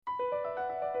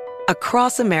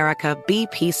Across America,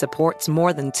 BP supports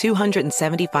more than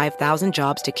 275,000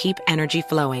 jobs to keep energy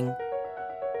flowing.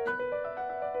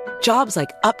 Jobs like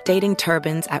updating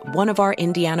turbines at one of our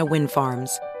Indiana wind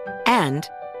farms and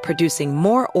producing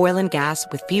more oil and gas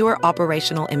with fewer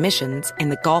operational emissions in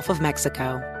the Gulf of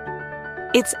Mexico.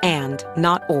 It's and,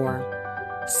 not or.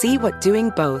 See what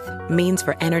doing both means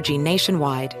for energy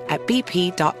nationwide at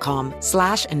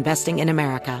bp.com/investing in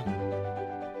America.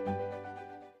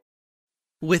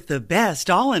 With the best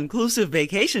all-inclusive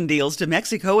vacation deals to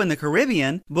Mexico and the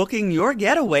Caribbean, booking your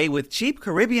getaway with Cheap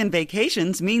Caribbean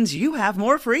Vacations means you have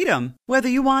more freedom. Whether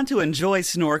you want to enjoy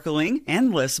snorkeling,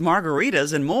 endless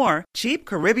margaritas, and more, Cheap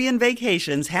Caribbean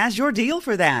Vacations has your deal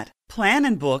for that. Plan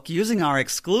and book using our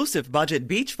exclusive budget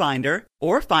beach finder,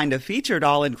 or find a featured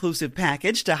all-inclusive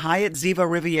package to Hyatt Ziva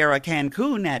Riviera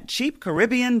Cancun at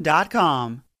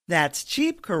cheapcaribbean.com. That's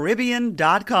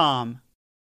cheapcaribbean.com.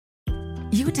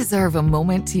 You deserve a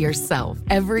moment to yourself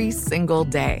every single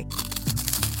day.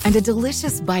 And a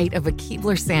delicious bite of a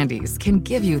Keebler Sandies can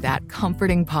give you that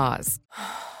comforting pause.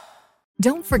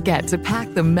 Don't forget to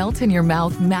pack the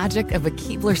melt-in-your-mouth magic of a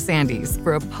Keebler Sandies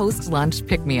for a post-lunch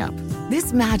pick-me-up.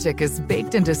 This magic is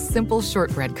baked into simple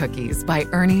shortbread cookies by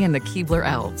Ernie and the Keebler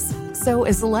Elves. So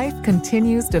as life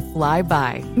continues to fly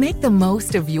by, make the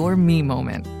most of your me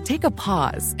moment. Take a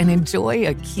pause and enjoy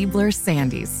a Keebler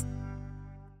Sandies.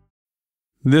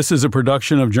 This is a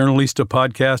production of Journalista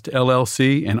Podcast,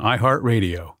 LLC and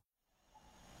iHeartRadio.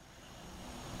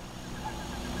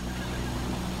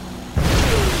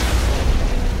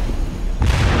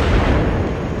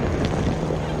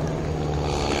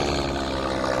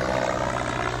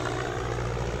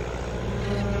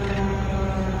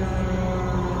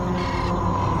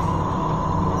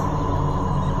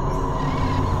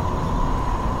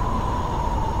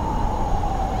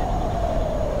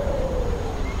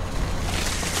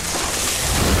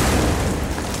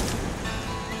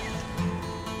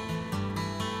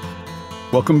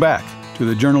 Welcome back to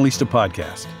the Journalista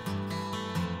Podcast.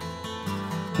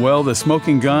 Well, the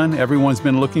smoking gun everyone's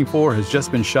been looking for has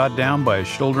just been shot down by a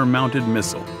shoulder-mounted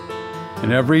missile.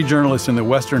 And every journalist in the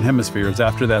Western Hemisphere is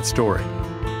after that story.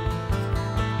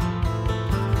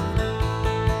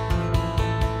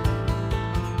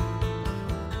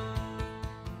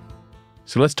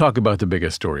 So let's talk about the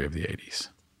biggest story of the 80s,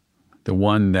 the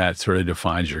one that sort of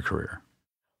defines your career.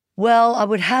 Well, I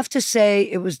would have to say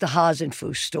it was the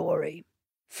Hasenfuss story.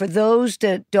 For those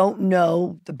that don't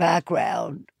know the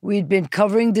background, we'd been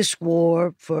covering this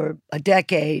war for a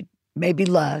decade, maybe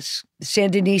less. The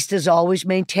Sandinistas always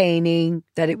maintaining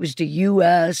that it was the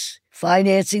U.S.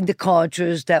 financing the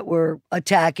Contras that were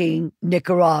attacking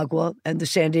Nicaragua and the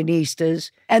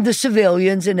Sandinistas and the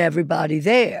civilians and everybody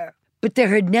there. But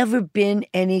there had never been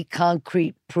any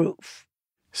concrete proof.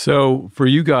 So for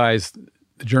you guys,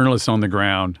 the journalists on the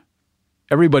ground,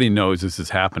 everybody knows this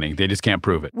is happening. They just can't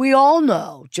prove it. We all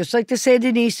know, just like the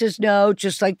Sandinistas know,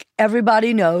 just like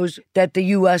everybody knows that the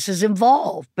U.S. is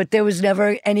involved, but there was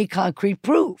never any concrete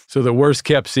proof. So the worst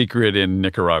kept secret in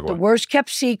Nicaragua. The worst kept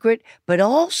secret, but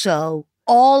also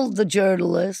all the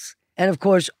journalists and, of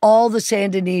course, all the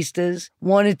Sandinistas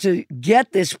wanted to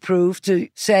get this proof to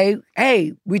say,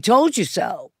 hey, we told you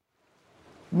so.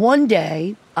 One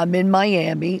day, I'm in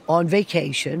Miami on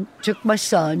vacation, took my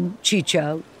son,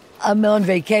 Chicho. I'm on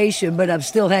vacation, but I'm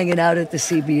still hanging out at the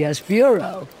CBS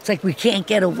bureau. It's like we can't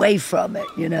get away from it,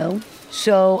 you know?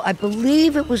 So I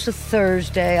believe it was a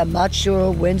Thursday. I'm not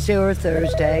sure, Wednesday or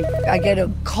Thursday. I get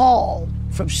a call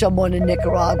from someone in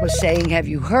Nicaragua saying, have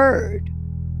you heard?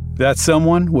 That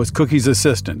someone was Cookie's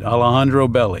assistant, Alejandro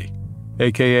Belli,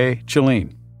 a.k.a.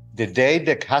 Chelene. The day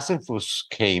that Hasenfuss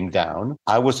came down,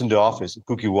 I was in the office.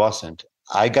 Cookie wasn't.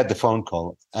 I got the phone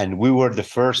call, and we were the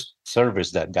first service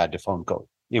that got the phone call.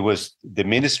 It was the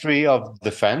Ministry of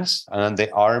Defense and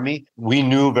the Army. We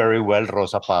knew very well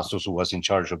Rosa Passos, who was in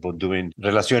charge of doing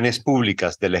Relaciones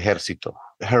Públicas del Ejército.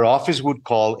 Her office would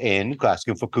call in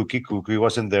asking for Cookie. Cookie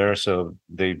wasn't there, so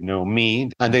they know me.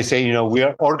 And they say, we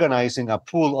are organizing a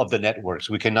pool of the networks.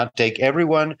 We cannot take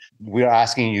everyone. We're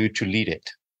asking you to lead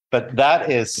it. But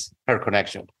that is her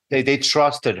connection. They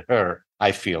trusted her,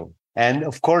 I feel. And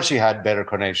of course, she had better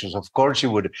connections. Of course, she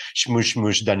would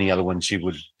shmush Daniel when she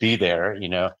would be there,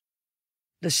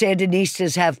 The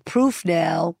Sandinistas have proof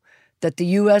now that the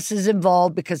U.S. is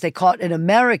involved because they caught an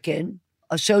American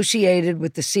associated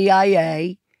with the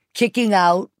CIA kicking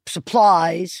out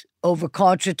supplies over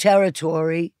Contra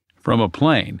territory. From a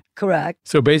plane. Correct.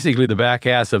 So basically, the back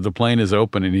ass of the plane is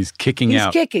open and he's kicking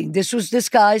out. He's kicking. This was this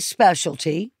guy's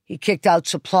specialty. He kicked out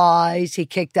supplies. He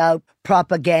kicked out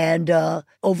propaganda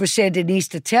over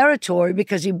Sandinista territory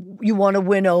because you want to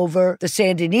win over the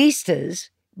Sandinistas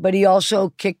but he also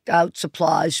kicked out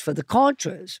supplies for the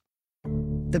Contras.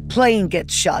 The plane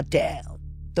gets shot down.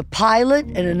 The pilot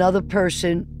and another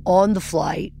person on the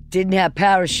flight didn't have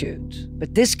parachutes.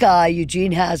 But this guy,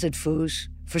 Eugene Hasenfuss,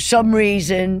 for some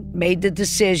reason made the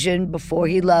decision before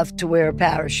he left to wear a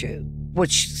parachute,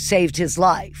 which saved his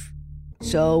life.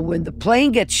 So when the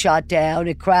plane gets shot down,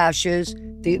 it crashes,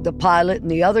 the pilot and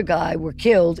the other guy were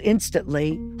killed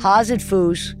instantly.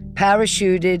 Hasenfuss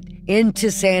parachuted into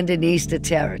Sandinista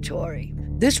territory.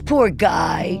 This poor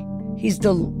guy, he's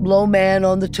the low man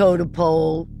on the totem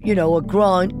pole, a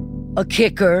grunt, a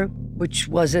kicker, which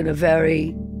wasn't a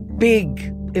very big,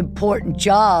 important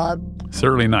job.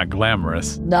 Certainly not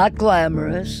glamorous. Not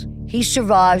glamorous. He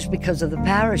survives because of the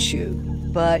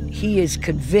parachute, but he is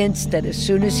convinced that as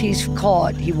soon as he's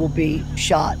caught, he will be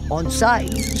shot on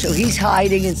sight. So he's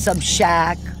hiding in some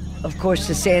shack. Of course,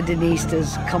 the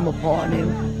Sandinistas come upon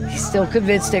him. He's still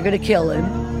convinced they're going to kill him,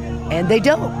 and they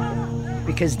don't,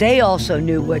 because they also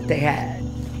knew what they had.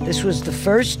 This was the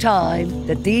first time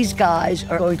that these guys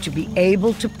are going to be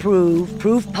able to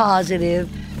prove positive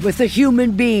with a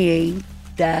human being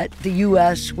that the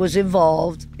U.S. was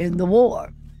involved in the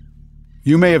war.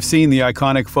 You may have seen the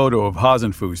iconic photo of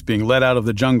Hasenfuss being led out of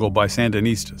the jungle by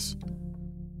Sandinistas.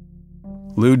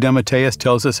 Lou DeMatteis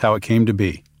tells us how it came to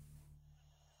be.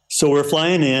 So we're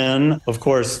flying in. Of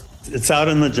course, it's out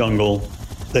in the jungle.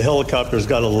 The helicopter's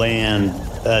got to land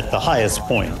at the highest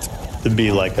point to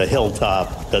be like a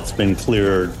hilltop that's been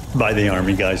cleared by the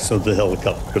Army guys so the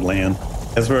helicopter could land.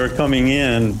 As we were coming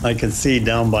in, I could see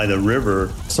down by the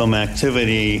river some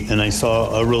activity, and I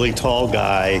saw a really tall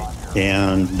guy,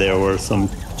 and there were some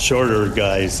shorter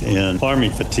guys in Army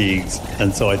fatigues.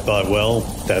 And so I thought, well,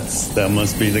 that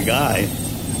must be the guy.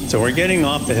 So we're getting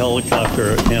off the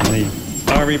helicopter, and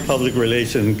the Army public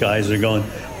relations guys are going,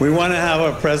 we want to have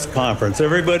a press conference.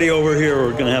 Everybody over here,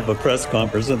 we're going to have a press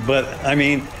conference. But I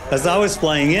mean, as I was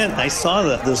flying in, I saw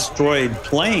the destroyed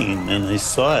plane, and I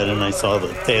saw it, and I saw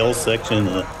the tail section,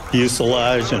 the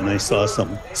fuselage, and I saw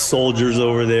some soldiers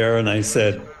over there, and I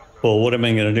said, well, what am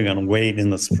I going to do? I'm going to wait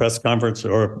in this press conference,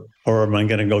 or am I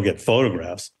going to go get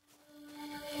photographs?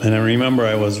 And I remember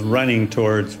I was running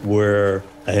towards where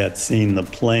I had seen the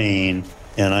plane,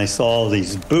 and I saw all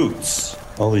these boots,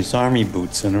 all these Army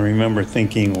boots. And I remember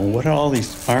thinking, well, what are all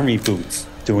these Army boots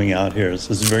doing out here? This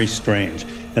is very strange.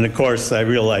 And of course, I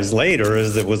realized later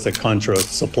is it was a Contra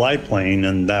supply plane,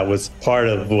 and that was part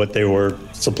of what they were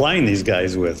supplying these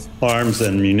guys with, arms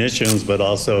and munitions, but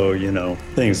also,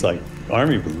 things like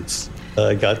Army boots.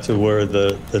 I got to where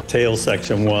the tail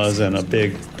section was, and a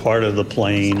big part of the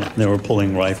plane, they were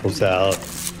pulling rifles out.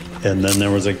 And then there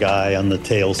was a guy on the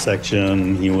tail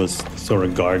section. He was sort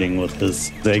of guarding with his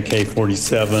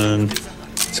AK-47.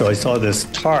 So I saw this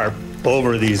tarp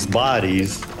over these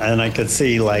bodies, and I could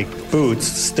see like boots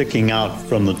sticking out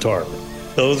from the tarp.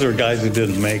 Those are guys who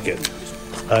didn't make it.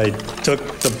 I took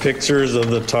the pictures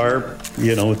of the tarp,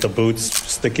 with the boots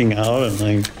sticking out, and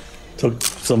I took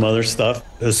some other stuff.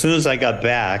 As soon as I got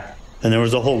back, and there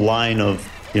was a whole line of,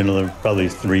 there were probably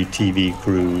 3 TV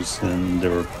crews, and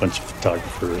there were a bunch of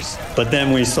photographers. But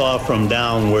then we saw from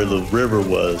down where the river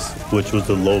was, which was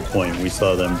the low point, we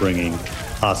saw them bringing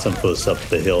Hasenfuss up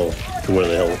the hill to where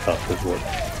the helicopters were.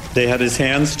 They had his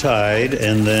hands tied,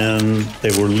 and then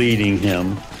they were leading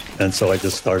him, and so I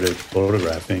just started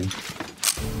photographing.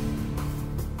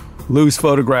 Lou's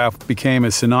photograph became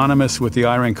as synonymous with the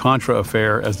Iran-Contra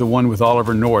affair as the one with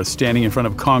Oliver North standing in front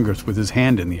of Congress with his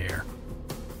hand in the air.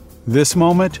 This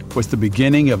moment was the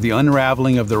beginning of the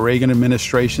unraveling of the Reagan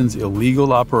administration's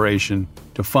illegal operation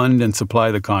to fund and supply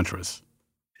the Contras.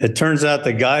 It turns out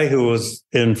the guy who was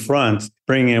in front,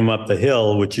 bringing him up the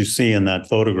hill, which you see in that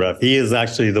photograph, he is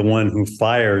actually the one who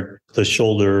fired the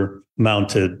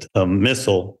shoulder-mounted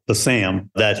missile, the SAM,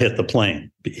 that hit the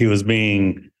plane. He was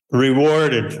being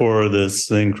rewarded for this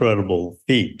incredible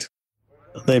feat.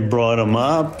 They brought him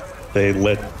up. They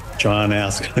let John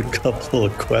ask a couple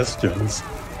of questions.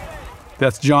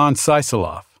 That's John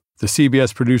Sisaloff, the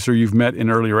CBS producer you've met in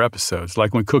earlier episodes,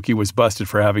 like when Cookie was busted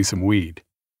for having some weed.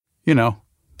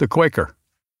 The Quaker.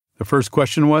 The first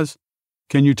question was,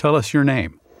 can you tell us your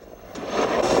name?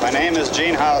 My name is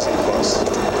Gene Hasenfuss.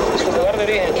 Where are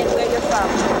you from?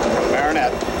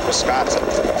 Marinette, Wisconsin.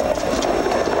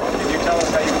 Can you tell us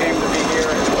how you came to be here?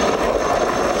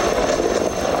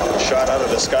 Shot out of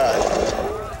the sky.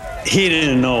 He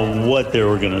didn't know what they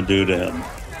were going to do to him.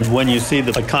 When you see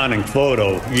the iconic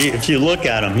photo, if you look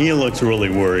at him, he looks really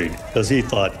worried because he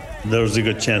thought there was a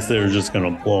good chance they were just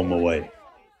going to blow him away.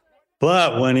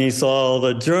 But when he saw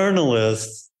the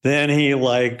journalists, then he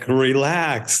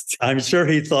relaxed. I'm sure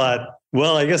he thought,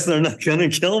 Well, I guess they're not going to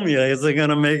kill me. I guess they're going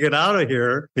to make it out of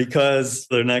here because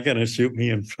they're not going to shoot me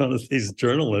in front of these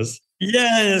journalists.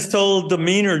 Yeah, and his whole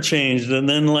demeanor changed. And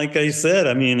then, like I said,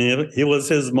 I mean, it was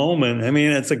his moment. I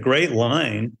mean, it's a great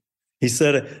line. He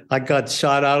said, I got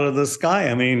shot out of the sky.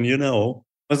 I mean, you know,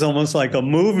 it was almost like a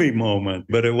movie moment,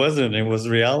 but it wasn't. It was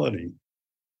reality.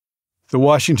 The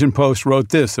Washington Post wrote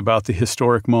this about the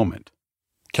historic moment.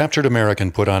 Captured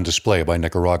American put on display by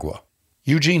Nicaragua.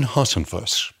 Eugene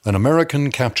Hasenfus, an American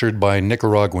captured by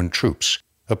Nicaraguan troops,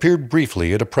 appeared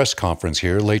briefly at a press conference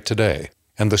here late today,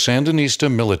 and the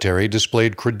Sandinista military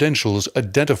displayed credentials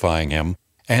identifying him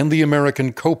and the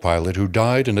American co-pilot who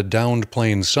died in a downed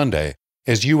plane Sunday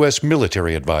as U.S.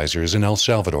 military advisors in El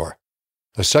Salvador.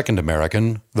 A second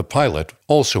American, the pilot,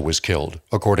 also was killed,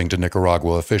 according to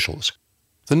Nicaragua officials.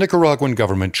 The Nicaraguan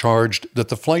government charged that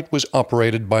the flight was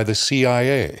operated by the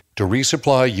CIA to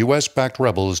resupply U.S.-backed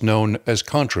rebels known as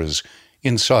Contras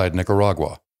inside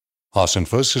Nicaragua.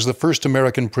 Hasenfus is the first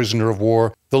American prisoner of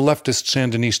war the leftist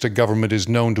Sandinista government is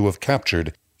known to have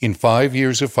captured in 5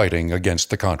 years of fighting against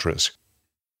the Contras.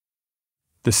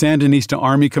 The Sandinista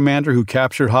army commander who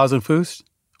captured Hasenfus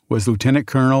was Lieutenant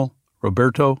Colonel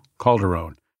Roberto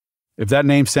Calderon. If that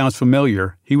name sounds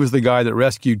familiar, he was the guy that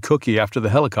rescued Cookie after the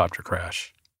helicopter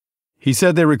crash. He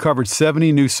said they recovered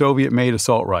 70 new Soviet-made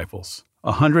assault rifles,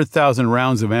 100,000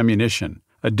 rounds of ammunition,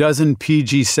 a dozen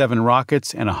PG-7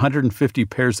 rockets, and 150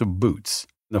 pairs of boots.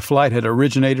 The flight had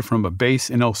originated from a base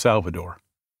in El Salvador.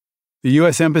 The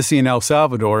U.S. Embassy in El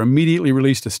Salvador immediately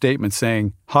released a statement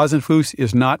saying, Hasenfus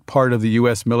is not part of the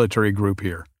U.S. military group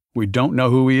here. We don't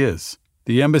know who he is.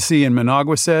 The embassy in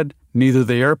Managua said neither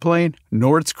the airplane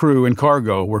nor its crew and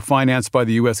cargo were financed by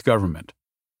the U.S. government.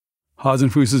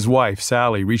 Hasenfus's wife,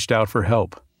 Sally, reached out for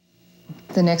help.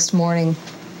 The next morning,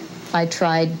 I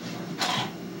tried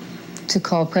to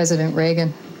call President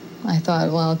Reagan. I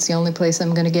thought, well, it's the only place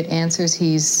I'm going to get answers.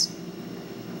 He's,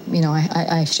 you know,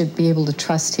 I should be able to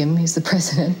trust him. He's the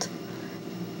president.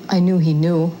 I knew he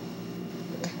knew.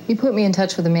 He put me in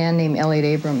touch with a man named Elliot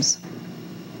Abrams.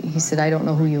 He said, I don't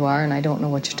know who you are, and I don't know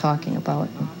what you're talking about.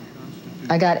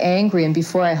 I got angry, and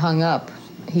before I hung up,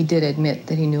 he did admit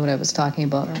that he knew what I was talking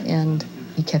about, and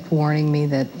he kept warning me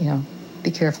that, you know,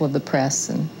 be careful of the press,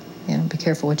 and, you know, be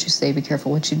careful what you say, be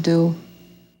careful what you do.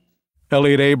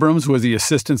 Elliot Abrams was the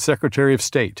Assistant Secretary of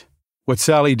State. What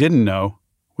Sally didn't know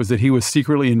was that he was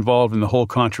secretly involved in the whole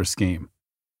Contra scheme.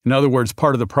 In other words,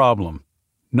 part of the problem,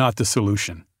 not the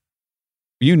solution.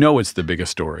 You know it's the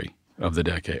biggest story of the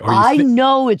decade. I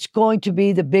know it's going to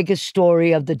be the biggest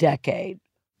story of the decade.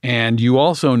 And you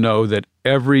also know that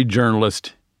every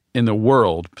journalist in the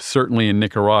world, certainly in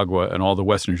Nicaragua and all the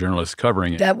Western journalists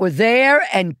covering it, that were there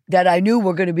and that I knew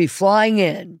were going to be flying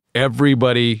in.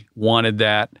 Everybody wanted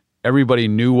that. Everybody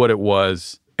knew what it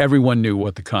was. Everyone knew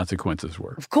what the consequences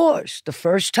were. Of course, the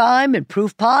first time and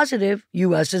proof positive,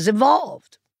 U.S. is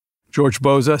involved. George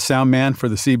Boza, sound man for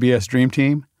the CBS Dream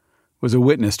Team, was a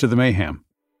witness to the mayhem.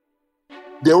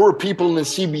 There were people in the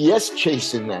CBS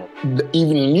chasing that. The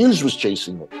Evening News was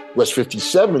chasing it. West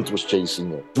 57th was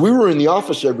chasing it. We were in the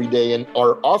office every day, and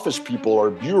our office people, our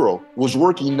bureau, was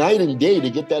working night and day to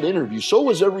get that interview. So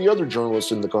was every other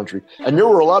journalist in the country. And there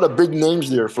were a lot of big names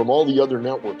there from all the other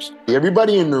networks.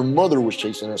 Everybody and their mother was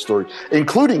chasing that story,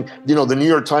 including, you know, the New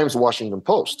York Times, Washington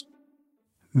Post.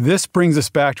 This brings us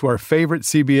back to our favorite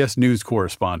CBS News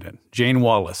correspondent, Jane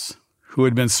Wallace, who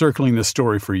had been circling this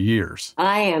story for years.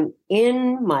 I am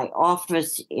in my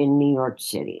office in New York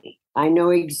City. I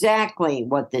know exactly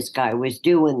what this guy was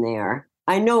doing there.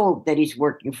 I know that he's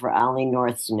working for Ollie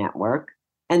North's network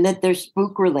and that they're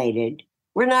spook related.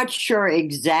 We're not sure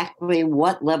exactly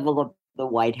what level of the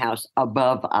White House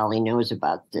above Ollie knows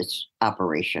about this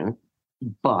operation,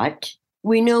 but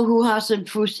we know who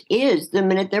Hasenfus is the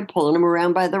minute they're pulling him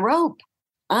around by the rope.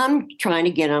 I'm trying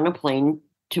to get on a plane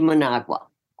to Managua.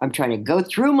 I'm trying to go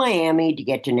through Miami to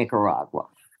get to Nicaragua.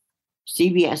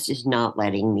 CBS is not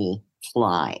letting me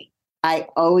fly. I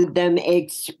owe them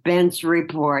expense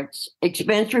reports.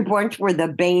 Expense reports were the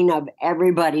bane of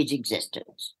everybody's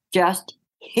existence. Just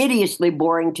hideously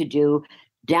boring to do,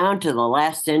 down to the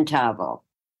last centavo.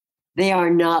 They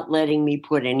are not letting me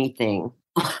put anything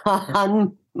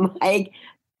on my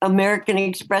American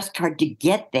Express card to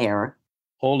get there.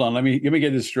 Hold on, let me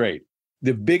get this straight.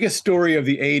 The biggest story of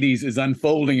the 80s is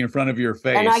unfolding in front of your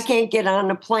face. And I can't get on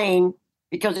a plane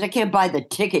because I can't buy the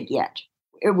ticket yet.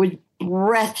 It was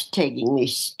breathtakingly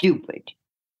stupid.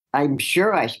 I'm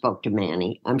sure I spoke to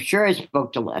Manny. I'm sure I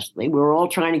spoke to Leslie. We were all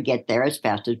trying to get there as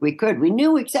fast as we could. We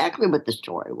knew exactly what the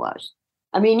story was.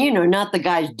 I mean, you know, not the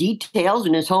guy's details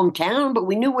in his hometown, but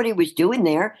we knew what he was doing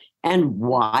there. and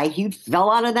why he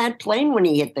fell out of that plane when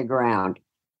he hit the ground.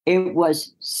 It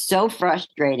was so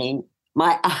frustrating.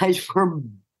 My eyes were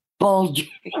bulging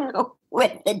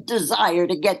with the desire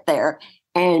to get there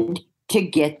and to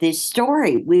get this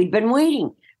story. We'd been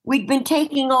waiting. We'd been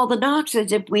taking all the knocks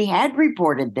as if we had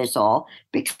reported this all,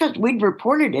 because we'd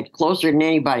reported it closer than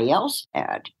anybody else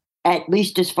had, at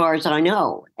least as far as I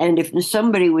know. And if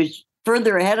somebody was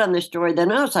further ahead on the story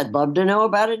than us, I'd love to know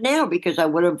about it now, because I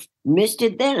would have missed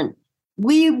it then.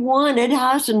 We wanted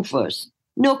Hasenfus,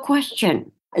 no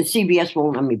question. And CBS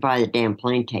won't let me buy the damn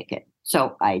plane ticket.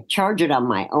 So I charge it on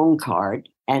my own card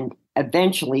and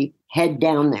eventually head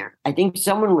down there. I think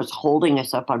someone was holding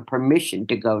us up on permission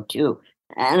to go too.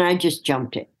 And I just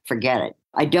jumped it. Forget it.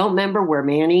 I don't remember where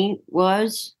Manny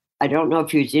was. I don't know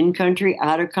if he was in country,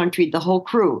 out of country, the whole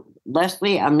crew.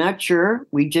 Leslie, I'm not sure.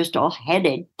 We just all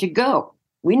headed to go.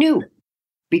 We knew.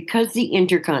 Because the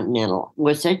Intercontinental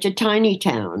was such a tiny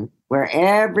town where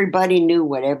everybody knew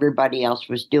what everybody else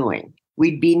was doing,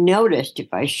 we'd be noticed if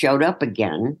I showed up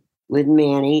again with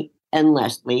Manny and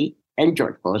Leslie and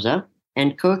George Boza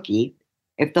and Cookie.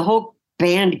 If the whole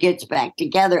band gets back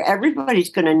together, everybody's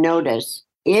going to notice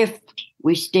if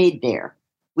we stayed there.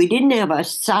 We didn't have a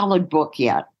solid book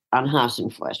yet on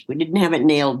Hasenfus. We didn't have it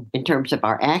nailed in terms of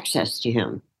our access to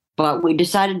him, but we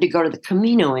decided to go to the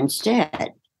Camino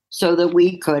instead so that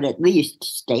we could at least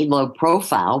stay low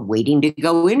profile waiting to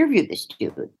go interview this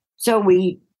dude. So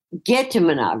we get to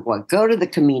Managua, go to the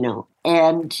Camino,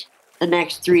 and the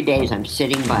next 3 days I'm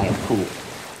sitting by a pool,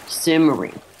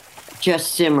 simmering,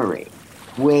 just simmering,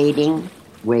 waiting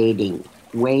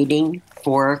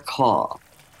for a call.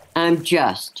 I'm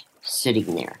just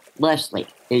sitting there. Leslie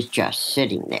is just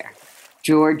sitting there.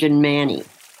 George and Manny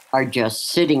are just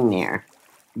sitting there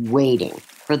waiting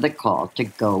for the call to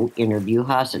go interview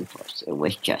Hasenfus. It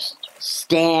was just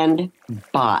stand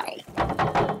by.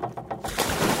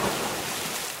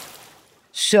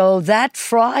 So that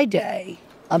Friday,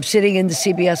 I'm sitting in the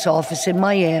CBS office in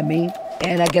Miami,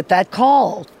 and I get that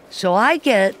call. So I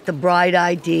get the bright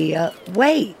idea,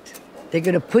 wait, they're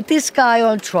going to put this guy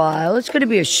on trial. It's going to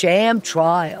be a sham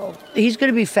trial. He's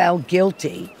going to be found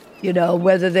guilty. You know,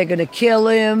 whether they're going to kill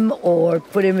him or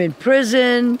put him in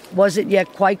prison wasn't yet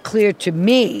quite clear to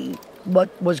me what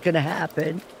was going to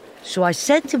happen. So I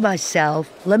said to myself,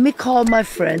 let me call my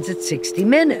friends at 60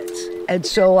 Minutes. And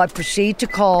so I proceed to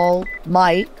call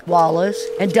Mike Wallace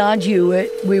and Don Hewitt.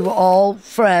 We were all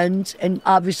friends and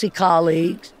obviously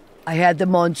colleagues. I had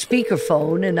them on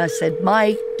speakerphone and I said,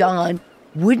 Mike, Don,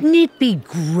 wouldn't it be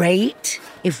great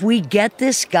if we get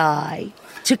this guy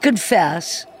to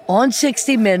confess on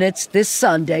 60 Minutes this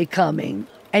Sunday coming,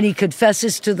 and he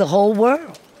confesses to the whole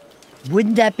world?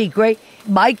 Wouldn't that be great?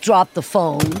 Mike dropped the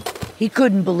phone. He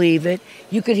couldn't believe it.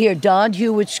 You could hear Don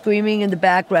Hewitt screaming in the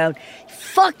background,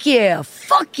 fuck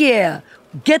yeah,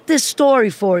 get this story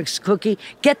for us, Cookie.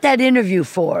 Get that interview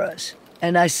for us.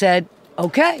 And I said,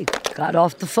 okay. Got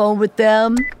off the phone with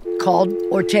them, called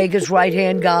Ortega's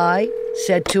right-hand guy,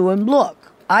 said to him,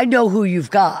 look, I know who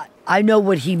you've got. I know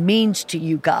what he means to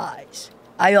you guys.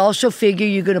 I also figure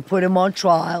you're going to put him on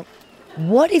trial.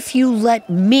 What if you let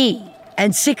me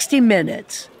and 60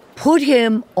 Minutes put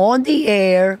him on the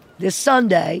air this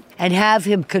Sunday and have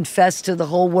him confess to the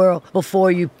whole world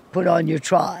before you put on your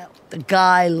trial? The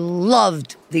guy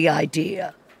loved the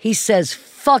idea. He says,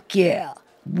 fuck yeah,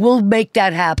 we'll make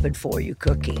that happen for you,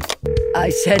 Cookie. I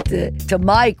said to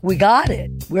Mike, we got it.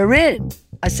 We're in.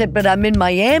 I said, but I'm in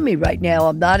Miami right now.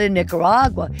 I'm not in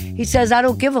Nicaragua. He says, I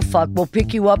don't give a fuck. We'll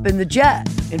pick you up in the jet.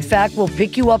 In fact, we'll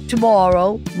pick you up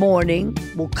tomorrow morning.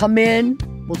 We'll come in.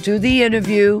 We'll do the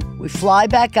interview. We fly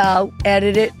back out,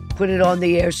 edit it, put it on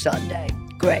the air Sunday.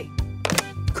 Great.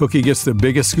 Cookie gets the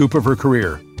biggest scoop of her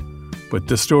career. But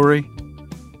this story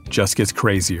just gets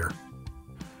crazier.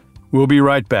 We'll be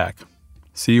right back.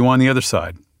 See you on the other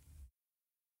side.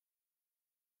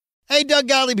 Hey, Doug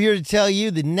Gottlieb here to tell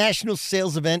you the national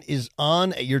sales event is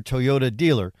on at your Toyota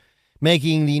dealer,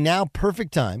 making the now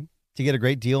perfect time to get a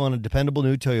great deal on a dependable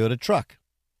new Toyota truck,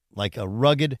 like a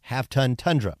rugged half-ton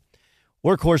Tundra.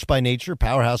 Workhorse by nature,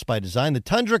 powerhouse by design, the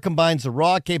Tundra combines the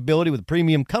raw capability with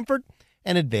premium comfort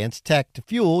and advanced tech to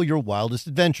fuel your wildest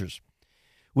adventures.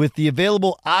 With the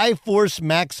available iForce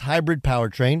Max hybrid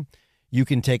powertrain, you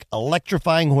can take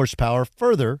electrifying horsepower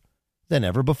further than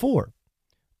ever before.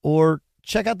 Or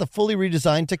check out the fully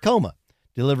redesigned Tacoma.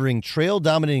 Delivering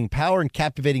trail-dominating power and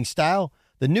captivating style,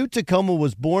 the new Tacoma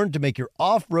was born to make your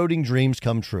off-roading dreams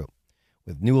come true.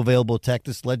 With new available tech,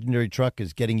 this legendary truck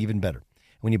is getting even better.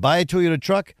 When you buy a Toyota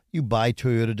truck, you buy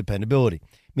Toyota dependability,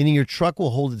 meaning your truck will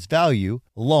hold its value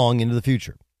long into the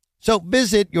future. So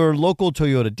visit your local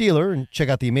Toyota dealer and check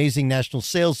out the amazing national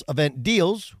sales event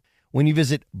deals when you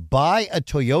visit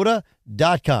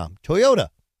buyatoyota.com. Toyota,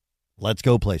 let's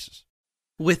go places.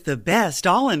 With the best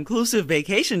all-inclusive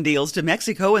vacation deals to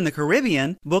Mexico and the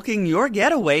Caribbean, booking your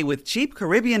getaway with Cheap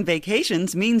Caribbean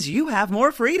Vacations means you have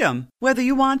more freedom. Whether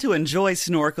you want to enjoy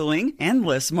snorkeling,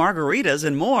 endless margaritas,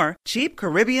 and more, Cheap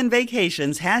Caribbean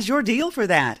Vacations has your deal for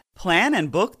that. Plan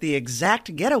and book the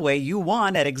exact getaway you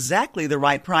want at exactly the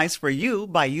right price for you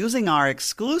by using our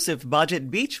exclusive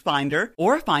budget beach finder,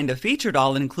 or find a featured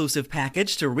all-inclusive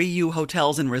package to Riu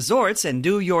Hotels and Resorts and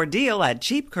do your deal at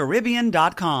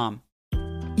cheapcaribbean.com.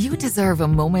 You deserve a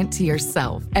moment to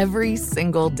yourself every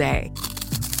single day.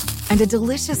 And a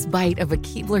delicious bite of a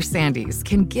Keebler Sandies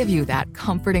can give you that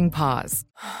comforting pause.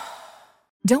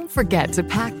 Don't forget to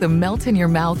pack the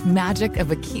melt-in-your-mouth magic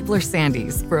of a Keebler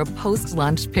Sandies for a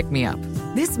post-lunch pick-me-up.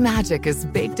 This magic is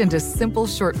baked into simple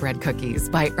shortbread cookies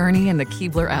by Ernie and the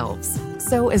Keebler Elves.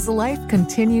 So as life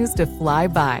continues to fly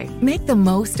by, make the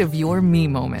most of your me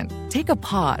moment. Take a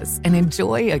pause and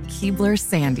enjoy a Keebler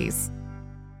Sandies.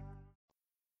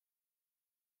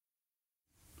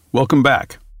 Welcome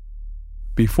back.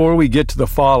 Before we get to the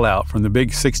fallout from the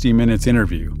big 60 Minutes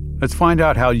interview, let's find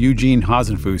out how Eugene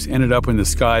Hasenfuss ended up in the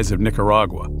skies of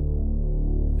Nicaragua.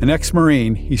 An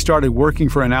ex-Marine, he started working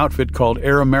for an outfit called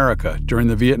Air America during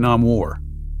the Vietnam War.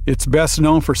 It's best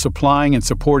known for supplying and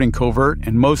supporting covert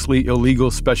and mostly illegal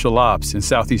special ops in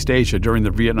Southeast Asia during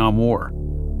the Vietnam War,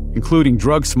 including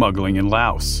drug smuggling in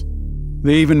Laos.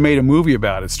 They even made a movie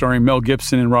about it starring Mel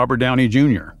Gibson and Robert Downey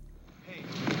Jr. Hey,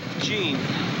 Gene.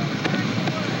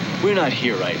 We're not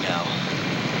here right now.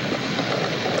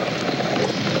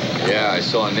 Yeah, I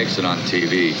saw Nixon on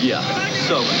TV. Yeah,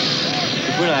 so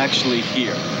if we're not actually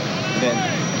here, then,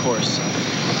 of course,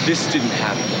 this didn't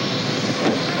happen.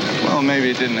 Well,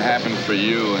 maybe it didn't happen for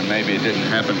you, and maybe it didn't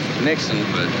happen for Nixon,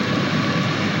 but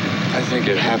I think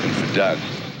it happened for Doug.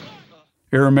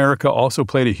 Air America also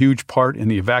played a huge part in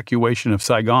the evacuation of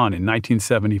Saigon in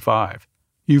 1975.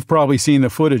 You've probably seen the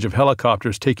footage of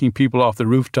helicopters taking people off the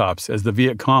rooftops as the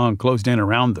Viet Cong closed in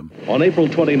around them. On April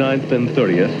 29th and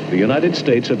 30th, the United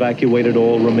States evacuated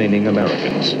all remaining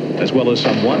Americans, as well as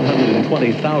some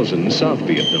 120,000 South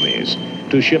Vietnamese,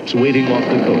 to ships waiting off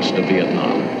the coast of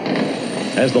Vietnam.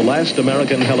 As the last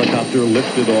American helicopter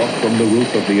lifted off from the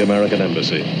roof of the American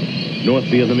embassy, North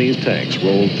Vietnamese tanks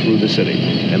rolled through the city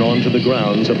and onto the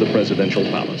grounds of the presidential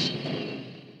palace.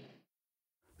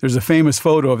 There's a famous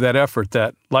photo of that effort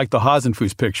that, like the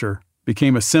Hasenfuss picture,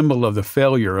 became a symbol of the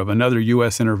failure of another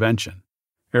U.S. intervention.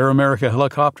 Air America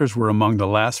helicopters were among the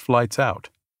last flights out.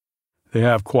 They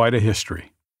have quite a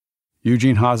history.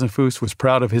 Eugene Hasenfuss was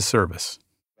proud of his service.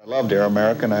 I loved Air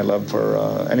America, and I loved for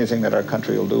anything that our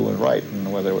country will do and right,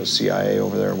 and whether it was CIA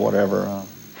over there or whatever.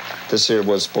 This year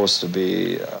was supposed to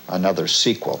be another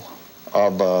sequel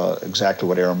of exactly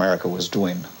what Air America was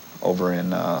doing over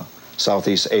in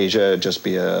Southeast Asia, just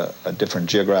be a different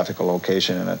geographical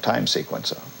location and a time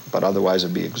sequence. But otherwise,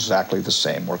 it'd be exactly the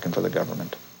same, working for the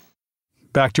government.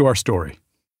 Back to our story.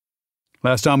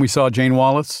 Last time we saw Jane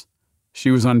Wallace,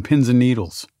 she was on pins and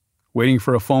needles, waiting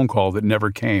for a phone call that never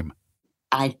came.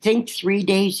 I think 3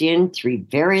 days in, 3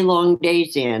 very long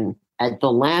days in, at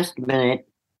the last minute,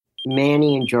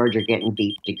 Manny and George are getting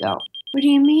beeped to go. What do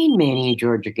you mean Manny and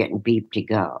George are getting beeped to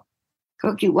go?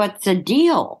 Cookie, what's the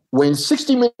deal? When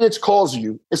 60 Minutes calls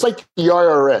you, it's like the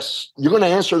IRS. You're going to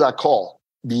answer that call.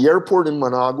 The airport in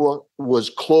Managua was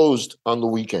closed on the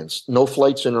weekends. No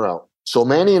flights in or out. So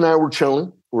Manny and I were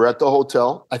chilling. We're at the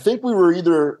hotel. I think we were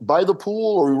either by the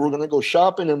pool or we were going to go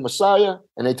shopping in Masaya.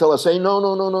 And they tell us, hey,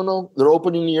 no. They're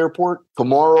opening the airport.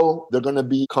 Tomorrow, they're going to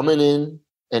be coming in,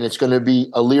 and it's going to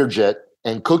be a Learjet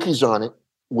and Cookie's on it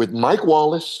with Mike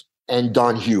Wallace and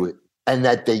Don Hewitt. And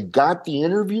that they got the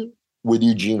interview with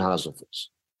Eugene Hasenfuss.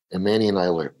 And Manny and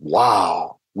I were like,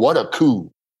 wow, what a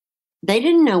coup. They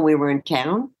didn't know we were in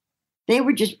town. They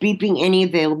were just beeping any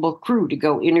available crew to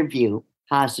go interview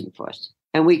Hasenfuss.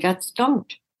 And we got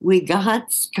skunked.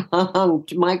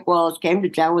 Mike Wallace came to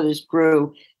town with his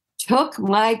crew, took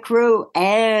my crew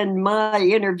and my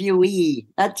interviewee.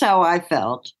 That's how I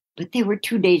felt. But they were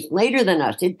 2 days later than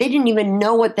us. They didn't even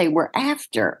know what they were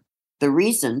after. The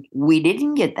reason we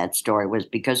didn't get that story was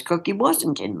because Cookie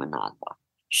wasn't in Managua.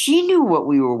 She knew what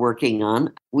we were working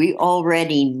on. We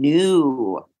already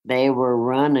knew they were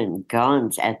running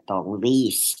guns at the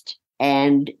least.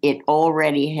 And it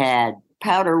already had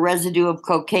powder residue of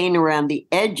cocaine around the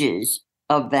edges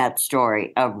of that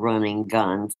story of running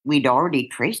guns. We'd already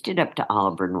traced it up to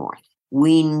Oliver North.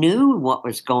 We knew what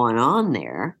was going on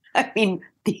there. I mean,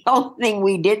 the only thing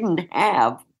we didn't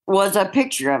have was a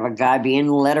picture of a guy being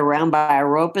led around by a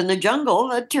rope in the jungle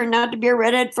that turned out to be a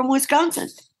redhead from Wisconsin.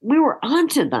 We were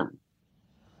onto them.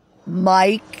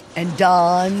 Mike and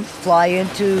Don fly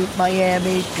into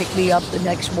Miami, pick me up the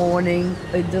next morning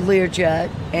in the Learjet,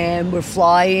 and we're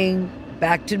flying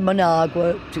back to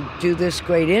Managua to do this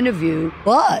great interview.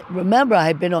 But remember, I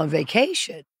had been on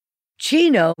vacation.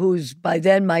 Chino, who's by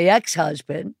then my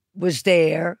ex-husband, was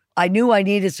there. I knew I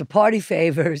needed some party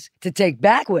favors to take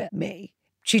back with me.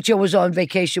 Chicho was on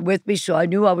vacation with me, so I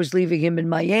knew I was leaving him in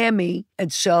Miami.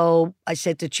 And so I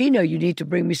said to Chino, you need to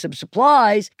bring me some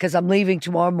supplies because I'm leaving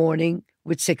tomorrow morning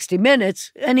with 60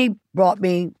 Minutes. And he brought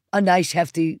me a nice,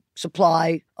 hefty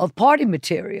supply of party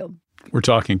material. We're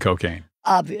talking cocaine.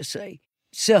 Obviously.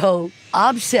 So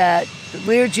I'm set. The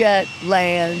Learjet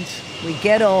lands. We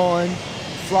get on,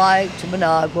 fly to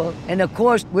Managua. And of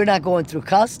course, we're not going through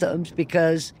customs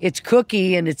because it's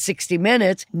Cookie and it's 60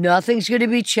 Minutes. Nothing's going to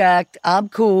be checked. I'm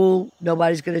cool.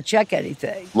 Nobody's going to check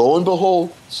anything. Lo and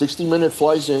behold, 60 Minute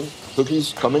flies in.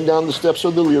 Cookie's coming down the steps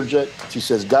of the Learjet. She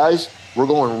says, guys, we're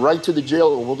going right to the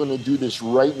jail and we're going to do this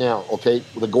right now, okay?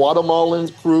 The Guatemalan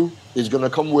crew is going to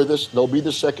come with us. They'll be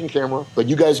the second camera, but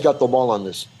you guys got the ball on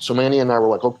this. So Manny and I were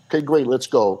like, okay, great, let's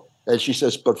go. And she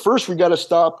says, but first we got to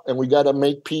stop and we got to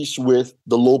make peace with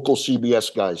the local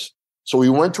CBS guys. So we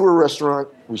went to a restaurant,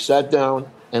 we sat down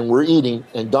and we're eating,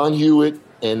 and Don Hewitt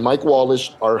and Mike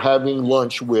Wallace are having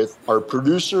lunch with our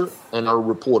producer and our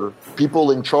reporter,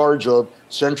 people in charge of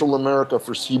Central America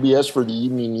for CBS for the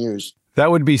evening news. That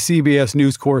would be CBS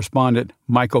News correspondent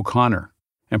Mike O'Connor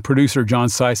and producer John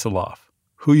Seiseloff,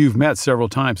 who you've met several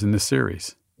times in this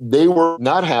series. They were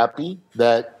not happy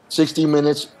that 60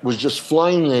 Minutes was just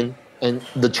flying in, and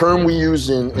the term we use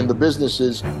in the business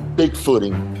is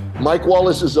bigfooting. Mike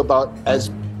Wallace is about as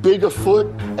big a foot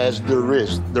as there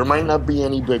is. There might not be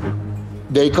any bigger.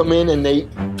 They come in and they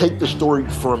take the story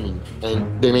from you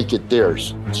and they make it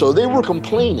theirs. So they were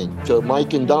complaining to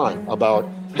Mike and Don about,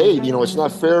 hey, it's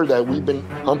not fair that we've been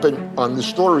humping on the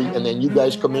story and then you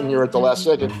guys come in here at the last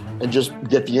second and just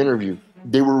get the interview.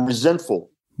 They were resentful.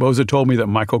 Boza told me that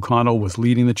Mike O'Connell was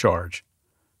leading the charge,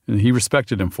 and he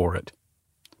respected him for it.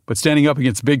 But standing up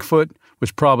against Bigfoot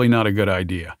was probably not a good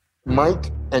idea.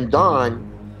 Mike and Don,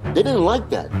 they didn't like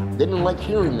that. They didn't like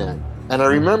hearing that. And I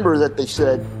remember that they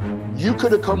said, you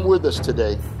could have come with us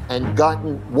today and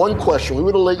gotten one question. We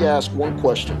would have let you ask one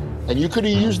question. And you could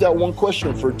have used that one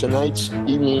question for tonight's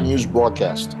evening news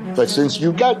broadcast. But since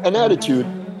you got an attitude,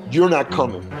 you're not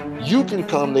coming. You can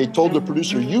come, they told the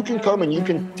producer, you can come and you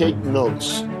can take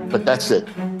notes. But that's it.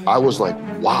 I was like,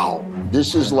 wow,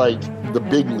 this is like the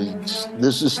big leagues.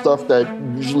 This is stuff that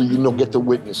usually you don't get to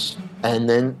witness. And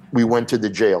then we went to the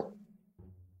jail.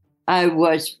 I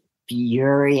was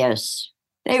furious.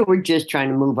 They were just trying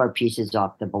to move our pieces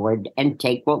off the board and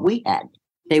take what we had.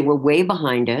 They were way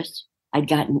behind us. I'd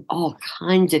gotten all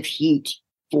kinds of heat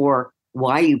for,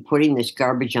 why are you putting this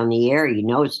garbage on the air? You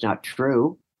know it's not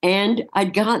true. And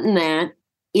I'd gotten that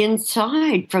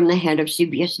inside from the head of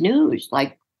CBS News.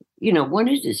 Like, what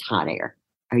is this hot air?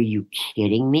 Are you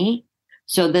kidding me?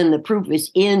 So then the proof is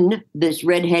in this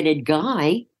redheaded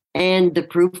guy, and the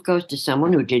proof goes to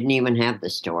someone who didn't even have the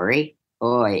story.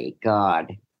 Oy,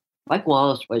 God. Mike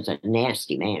Wallace was a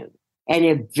nasty man and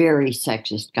a very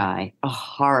sexist guy, a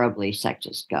horribly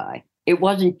sexist guy. It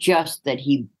wasn't just that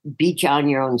he beat you on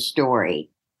your own story.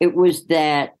 It was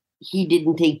that he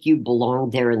didn't think you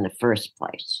belonged there in the first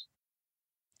place.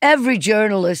 Every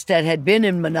journalist that had been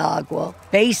in Managua,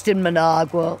 based in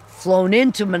Managua, flown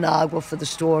into Managua for the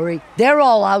story, they're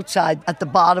all outside at the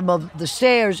bottom of the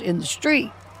stairs in the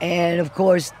street. And of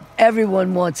course,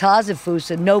 everyone wants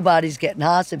Hasenfuss and nobody's getting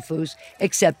Hasenfuss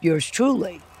except yours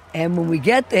truly. And when we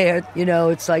get there,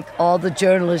 it's like all the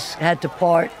journalists had to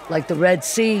part like the Red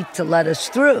Sea to let us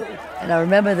through. And I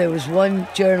remember there was one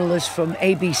journalist from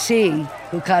ABC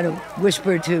who kind of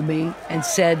whispered to me and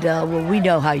said, well, we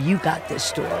know how you got this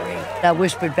story. I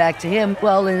whispered back to him,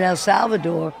 well, in El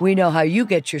Salvador, we know how you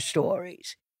get your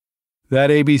stories. That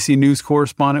ABC News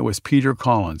correspondent was Peter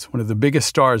Collins, one of the biggest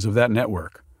stars of that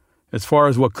network. As far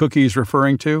as what Cookie is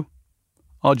referring to,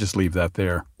 I'll just leave that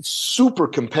there. Super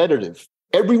competitive.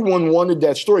 Everyone wanted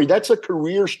that story. That's a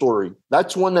career story.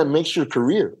 That's one that makes your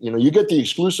career. You get the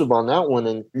exclusive on that one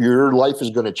and your life is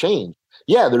going to change.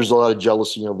 Yeah, there's a lot of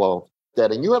jealousy involved.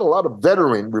 And you had a lot of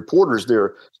veteran reporters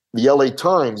there, the LA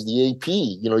Times, the AP,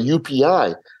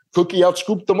 UPI. Cookie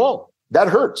outscooped them all. That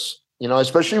hurts,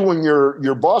 especially when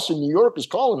your boss in New York is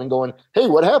calling and going, hey,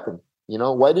 what happened?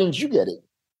 Why didn't you get it?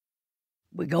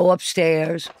 We go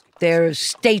upstairs. There's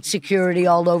state security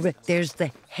all over. There's the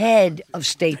head of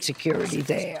state security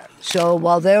there. So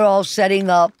while they're all setting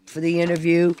up for the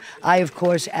interview, I, of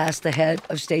course, asked the head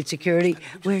of state security,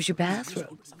 where's your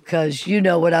bathroom? Because you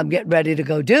know what I'm getting ready to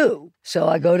go do. So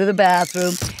I go to the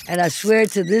bathroom, and I swear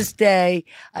to this day,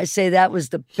 I say that was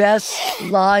the best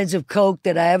lines of coke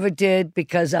that I ever did,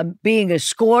 because I'm being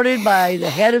escorted by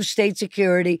the head of state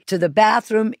security to the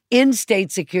bathroom in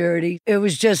state security. It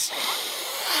was just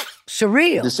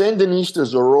surreal. The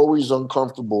Sandinistas are always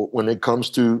uncomfortable when it comes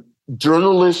to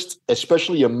journalists,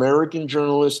 especially American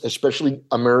journalists, especially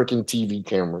American TV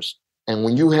cameras. And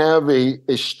when you have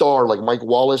a star like Mike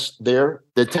Wallace there,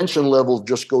 the tension level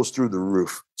just goes through the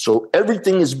roof. So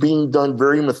everything is being done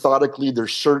very methodically. They're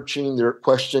searching, they're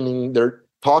questioning, they're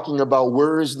talking about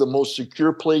where is the most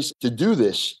secure place to do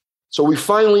this. So we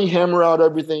finally hammer out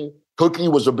everything. Cookie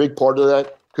was a big part of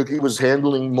that. Cookie was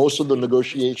handling most of the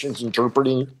negotiations,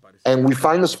 interpreting. And we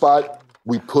find the spot.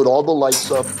 We put all the lights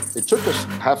up. It took us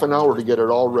half an hour to get it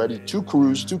all ready. 2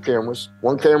 crews, 2 cameras.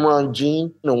 1 camera on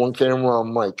Gene and 1 camera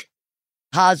on Mike.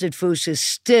 Hasenfuss is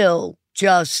still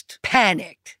just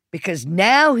panicked because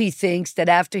now he thinks that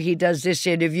after he does this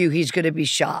interview, he's going to be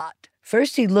shot.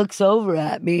 First, he looks over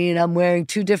at me, and I'm wearing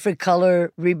 2 different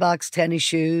color Reeboks tennis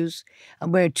shoes.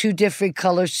 I'm wearing 2 different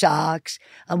color socks.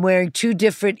 I'm wearing 2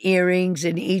 different earrings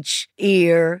in each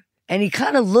ear. And he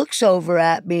kind of looks over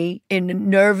at me in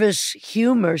nervous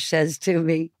humor, says to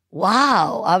me,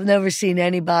 wow, I've never seen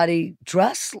anybody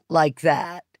dress like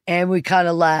that. And we kind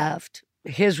of laughed.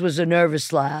 His was a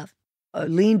nervous laugh. I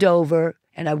leaned over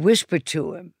and I whispered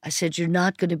to him. I said, you're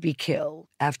not going to be killed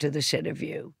after this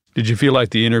interview. Did you feel like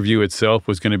the interview itself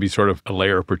was going to be sort of a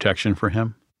layer of protection for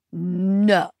him?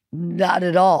 No, not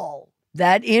at all.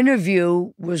 That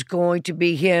interview was going to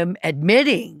be him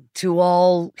admitting to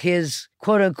all his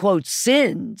quote-unquote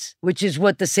sins, which is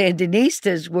what the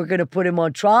Sandinistas were going to put him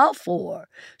on trial for.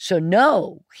 So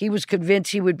no, he was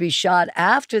convinced he would be shot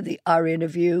after our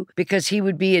interview because he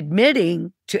would be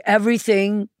admitting to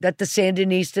everything that the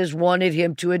Sandinistas wanted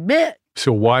him to admit.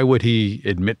 So why would he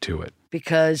admit to it?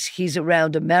 Because he's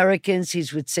around Americans,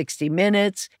 he's with 60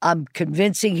 Minutes. I'm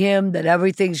convincing him that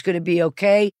everything's going to be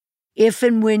okay. If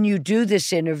and when you do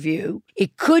this interview,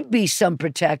 it could be some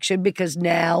protection because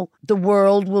now the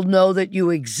world will know that you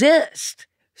exist.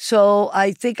 So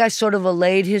I think I sort of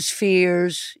allayed his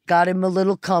fears, got him a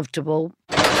little comfortable.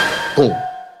 Boom.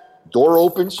 Door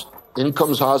opens. In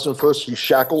comes Hasenfuss. He's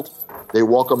shackled. They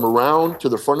walk him around to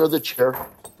the front of the chair.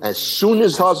 As soon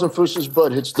as Hasenfuss's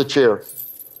butt hits the chair,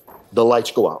 the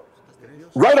lights go out.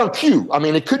 Right on cue. I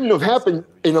mean, it couldn't have happened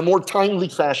in a more timely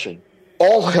fashion.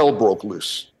 All hell broke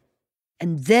loose.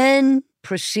 And then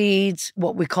proceeds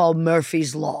what we call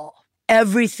Murphy's Law.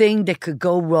 Everything that could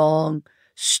go wrong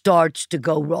starts to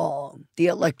go wrong. The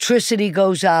electricity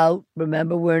goes out.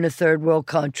 Remember, we're in a third world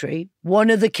country. One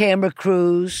of the camera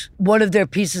crews, one of their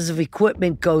pieces of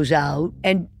equipment goes out,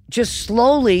 and just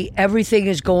slowly everything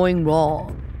is going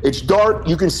wrong. It's dark.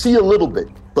 You can see a little bit.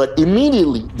 But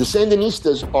immediately, the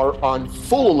Sandinistas are on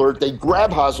full alert. They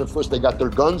grab Hasenfuss. They got their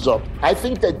guns up. I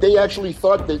think that they actually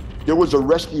thought that there was a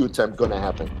rescue attempt going to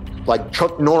happen. Like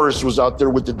Chuck Norris was out there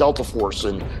with the Delta Force,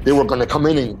 and they were going to come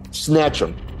in and snatch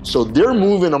him. So they're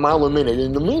moving a mile a minute.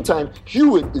 In the meantime,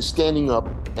 Hewitt is standing up,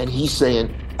 and he's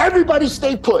saying, everybody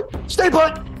stay put. Stay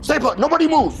put. Stay put. Nobody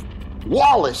move.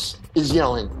 Wallace is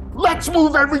yelling, let's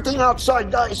move everything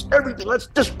outside, guys. Everything. Let's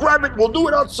just grab it. We'll do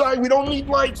it outside. We don't need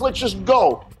lights. Let's just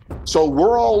go. So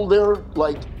we're all there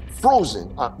like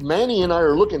frozen. Manny and I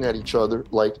are looking at each other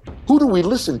like, who do we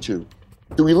listen to?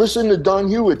 Do we listen to Don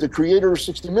Hewitt, the creator of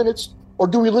 60 Minutes? Or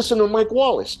do we listen to Mike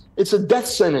Wallace? It's a death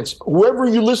sentence. Whoever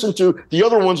you listen to, the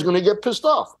other one's going to get pissed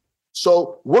off.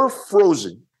 So we're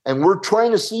frozen and we're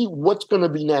trying to see what's going to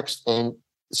be next. And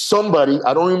somebody,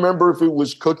 I don't remember if it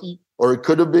was Cookie or it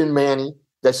could have been Manny,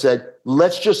 that said,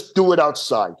 let's just do it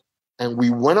outside. And we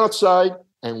went outside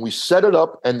and we set it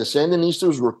up, and the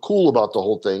Sandinistas were cool about the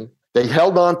whole thing. They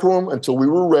held on to him until we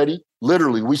were ready.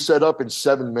 Literally, we set up in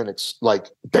 7 minutes,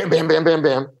 like bam, bam, bam, bam,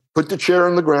 bam, put the chair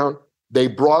on the ground. They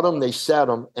brought him, they sat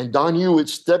him, and Don Hewitt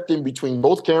stepped in between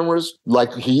both cameras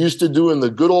like he used to do in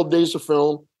the good old days of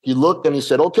film. He looked and he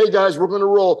said, okay, guys, we're going to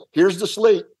roll. Here's the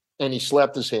slate. And he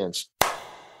slapped his hands.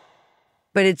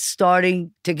 But it's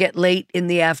starting to get late in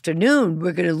the afternoon.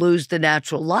 We're going to lose the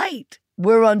natural light.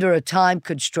 We're under a time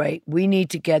constraint. We need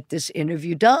to get this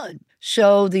interview done.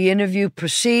 So the interview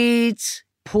proceeds.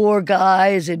 Poor guy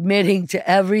is admitting to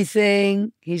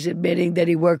everything. He's admitting that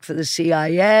he worked for the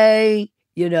CIA.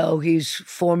 You know, he's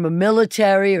former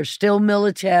military or still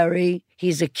military.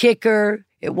 He's a kicker.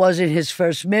 It wasn't his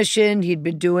first mission. He'd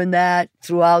been doing that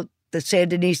throughout the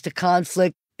Sandinista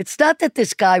conflict. It's not that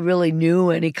this guy really knew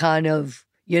any kind of,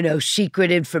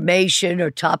 secret information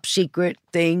or top secret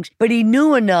things, but he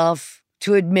knew enough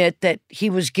to admit that he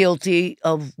was guilty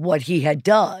of what he had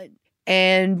done.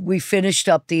 And we finished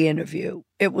up the interview.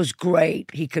 It was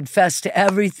great. He confessed to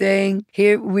everything.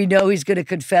 Here we know he's going to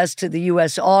confess to the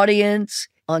U.S. audience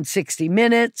on 60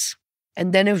 Minutes.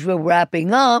 And then as we're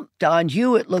wrapping up, Don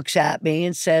Hewitt looks at me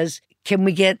and says, can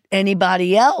we get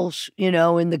anybody else, in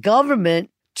the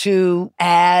government to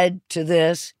add to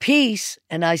this piece?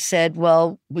 And I said,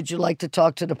 well, would you like to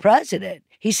talk to the president?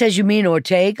 He says, you mean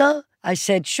Ortega? I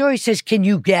said, sure. He says, can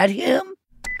you get him?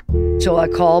 So I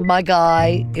called my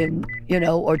guy in,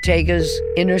 Ortega's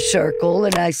inner circle,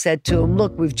 and I said to him,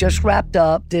 look, we've just wrapped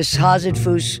up this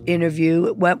Hasenfuss interview.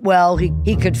 It went well.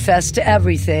 He confessed to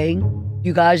everything.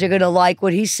 You guys are going to like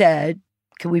what he said.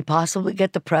 Can we possibly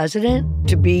get the president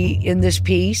to be in this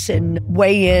piece and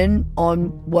weigh in on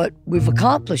what we've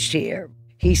accomplished here?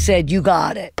 He said, you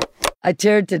got it. I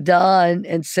turned to Don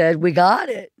and said, we got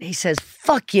it. He says,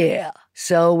 fuck yeah.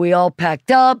 So we all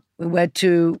packed up. We went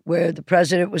to where the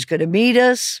president was going to meet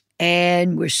us,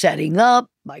 and we're setting up.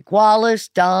 Mike Wallace,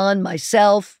 Don,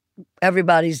 myself,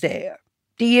 everybody's there.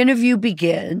 The interview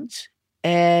begins,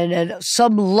 and at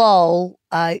some lull,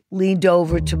 I leaned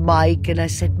over to Mike and I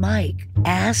said, Mike,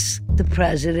 ask the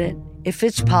president if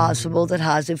it's possible that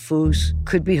Hasenfuss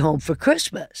could be home for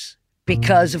Christmas.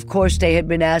 Because, of course, they had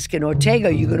been asking Ortega,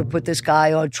 are you going to put this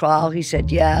guy on trial? He said,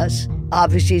 yes.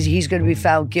 Obviously, he's going to be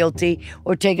found guilty.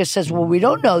 Ortega says, well, we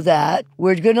don't know that.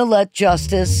 We're going to let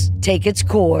justice take its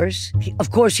course.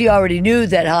 Of course, he already knew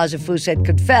that Hasenfuss had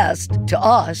confessed to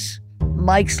us.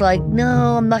 Mike's like,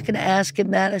 no, I'm not going to ask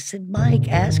him that. I said, Mike,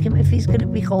 ask him if he's going to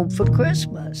be home for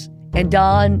Christmas. And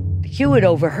Don Hewitt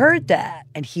overheard that,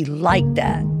 and he liked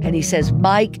that. And he says,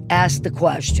 Mike, ask the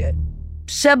question.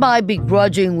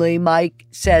 Semi-begrudgingly, Mike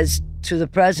says to the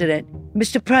president,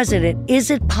 Mr. President,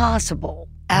 is it possible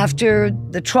after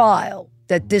the trial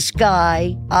that this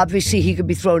guy, obviously he could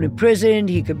be thrown in prison,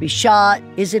 he could be shot,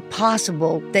 is it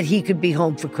possible that he could be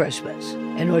home for Christmas?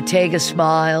 And Ortega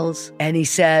smiles and he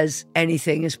says,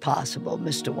 anything is possible,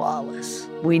 Mr. Wallace.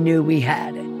 We knew we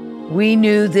had it. We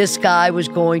knew this guy was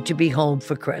going to be home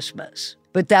for Christmas,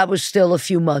 but that was still a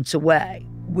few months away.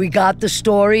 We got the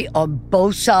story on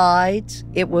both sides.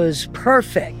 It was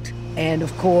perfect. And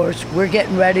of course, we're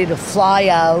getting ready to fly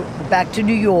out back to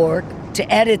New York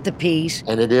to edit the piece.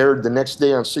 And it aired the next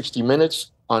day on 60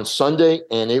 Minutes on Sunday,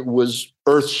 and it was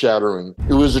earth-shattering.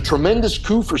 It was a tremendous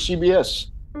coup for CBS.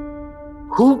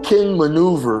 Who can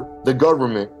maneuver the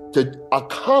government to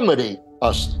accommodate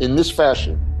us in this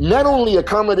fashion? Not only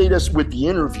accommodate us with the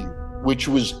interview, which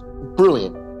was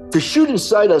brilliant, to shoot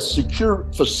inside a secure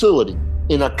facility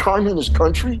in a communist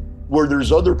country where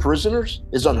there's other prisoners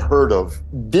is unheard of.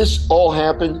 This all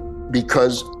happened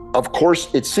because, of course,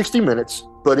 it's 60 Minutes,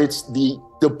 but it's the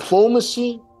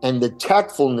diplomacy and the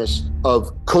tactfulness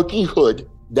of Cookie Hood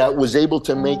that was able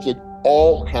to make it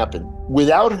all happen.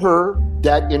 Without her,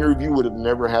 that interview would have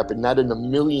never happened, not in a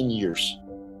million years.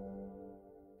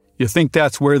 You think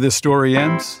that's where this story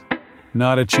ends?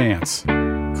 Not a chance.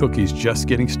 Cookie's just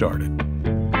getting started.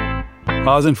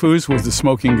 Hasenfuss was the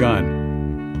smoking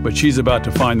gun, but she's about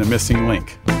to find the missing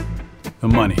link, the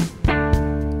money.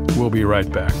 We'll be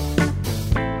right back.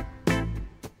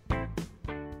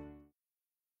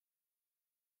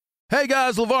 Hey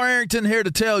guys, LeVar Arrington here to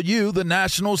tell you the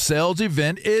national sales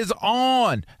event is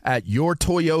on at your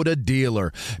Toyota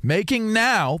dealer, making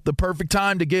now the perfect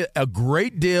time to get a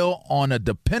great deal on a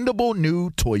dependable new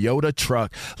Toyota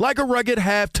truck, like a rugged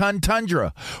half-ton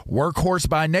Tundra. Workhorse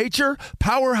by nature,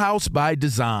 powerhouse by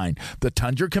design. The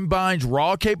Tundra combines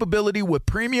raw capability with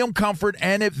premium comfort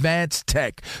and advanced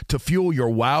tech to fuel your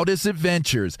wildest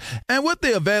adventures. And with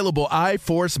the available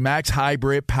iForce Max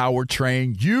Hybrid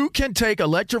powertrain, you can take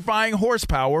electrifying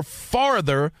horsepower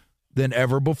farther than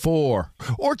ever before.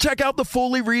 Or check out the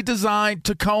fully redesigned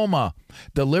Tacoma,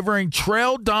 delivering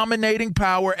trail-dominating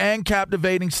power and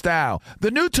captivating style.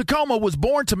 The new Tacoma was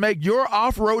born to make your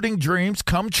off-roading dreams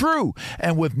come true.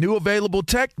 And with new available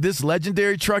tech, this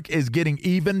legendary truck is getting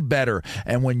even better.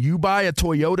 And when you buy a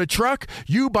Toyota truck,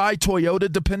 you buy Toyota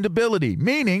dependability,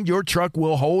 meaning your truck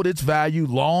will hold its value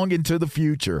long into the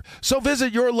future. So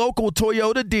visit your local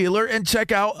Toyota dealer and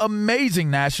check out amazing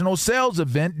national sales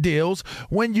event deals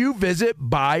when you visit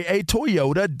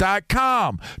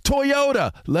buyatoyota.com.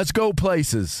 Toyota, let's go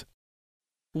places.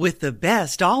 With the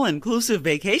best all-inclusive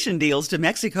vacation deals to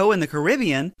Mexico and the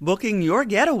Caribbean, booking your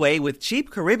getaway with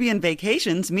Cheap Caribbean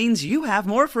Vacations means you have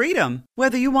more freedom.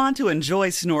 Whether you want to enjoy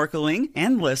snorkeling,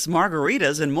 endless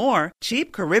margaritas, and more,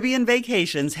 Cheap Caribbean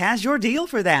Vacations has your deal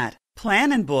for that.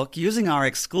 Plan and book using our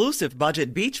exclusive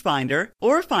budget beach finder,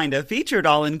 or find a featured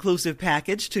all-inclusive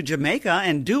package to Jamaica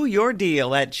and do your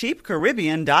deal at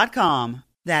cheapcaribbean.com.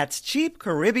 That's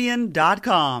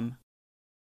cheapcaribbean.com.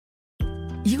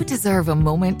 You deserve a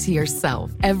moment to yourself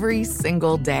every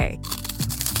single day.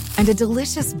 And a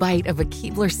delicious bite of a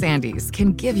Keebler Sandies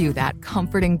can give you that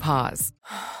comforting pause.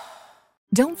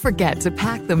 Don't forget to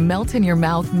pack the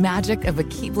melt-in-your-mouth magic of a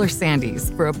Keebler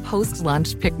Sandies for a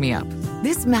post-lunch pick-me-up.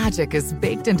 This magic is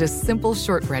baked into simple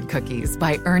shortbread cookies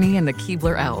by Ernie and the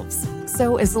Keebler Elves.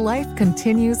 So as life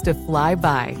continues to fly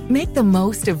by, make the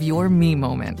most of your me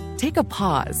moment. Take a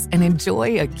pause and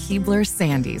enjoy a Keebler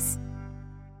Sandies.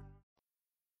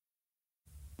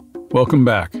 Welcome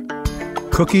back.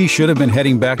 Cookie should have been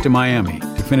heading back to Miami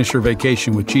to finish her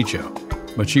vacation with Chicho,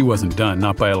 but she wasn't done,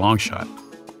 not by a long shot.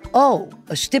 Oh,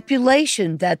 a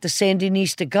stipulation that the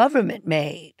Sandinista government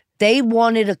made. They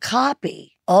wanted a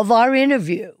copy of our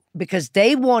interview because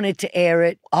they wanted to air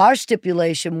it. Our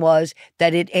stipulation was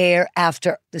that it air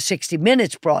after the 60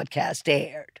 Minutes broadcast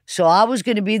aired. So I was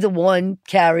going to be the one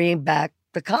carrying back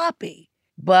the copy.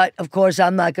 But, of course,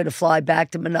 I'm not going to fly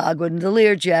back to Managua in the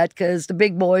Learjet because the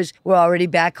big boys were already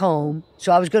back home.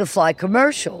 So I was going to fly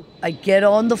commercial. I get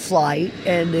on the flight,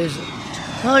 and there's a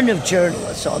ton of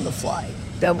journalists on the flight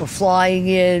that were flying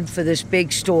in for this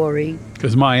big story.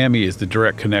 Because Miami is the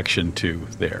direct connection to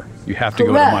there. You have to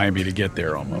go to Miami to get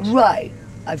there almost. Right.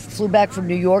 I flew back from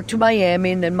New York to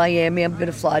Miami, and then Miami, I'm going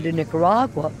to fly to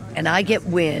Nicaragua. And I get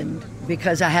wind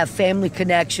because I have family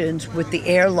connections with the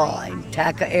airline,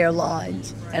 TACA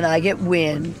Airlines, and I get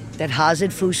wind that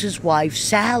Hazard Fous's wife,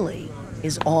 Sally,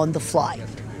 is on the flight.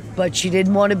 But she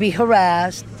didn't want to be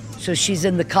harassed, so she's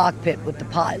in the cockpit with the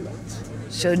pilots.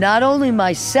 So not only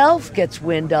myself gets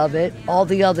wind of it, all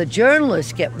the other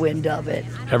journalists get wind of it.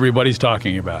 Everybody's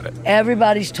talking about it.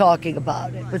 Everybody's talking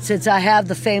about it. But since I have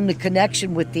the family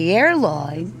connection with the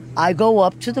airline, I go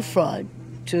up to the front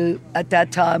to, at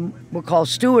that time, were called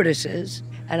stewardesses,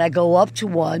 and I go up to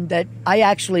one that I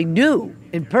actually knew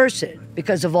in person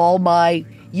because of all my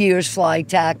years flying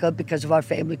TACA, because of our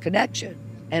family connection.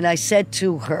 And I said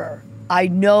to her, I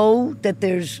know that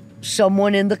there's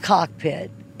someone in the cockpit,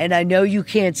 and I know you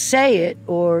can't say it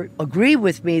or agree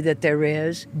with me that there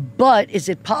is, but is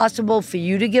it possible for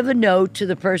you to give a note to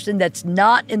the person that's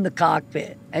not in the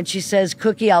cockpit? And she says,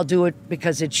 Cookie, I'll do it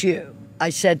because it's you. I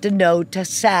sent a note to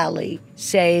Sally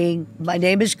saying, my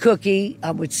name is Cookie,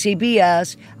 I'm with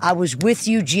CBS, I was with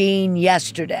Eugene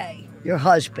yesterday, your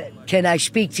husband. Can I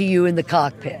speak to you in the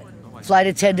cockpit? Flight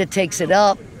attendant takes it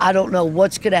up. I don't know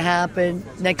what's gonna happen.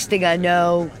 Next thing I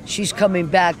know, she's coming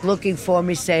back looking for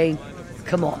me saying,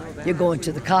 come on, you're going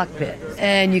to the cockpit.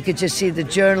 And you could just see the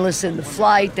journalists in the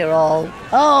flight. They're all,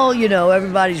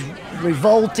 everybody's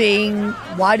revolting.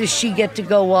 Why does she get to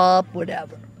go up?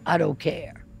 Whatever. I don't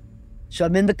care. So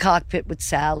I'm in the cockpit with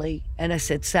Sally, and I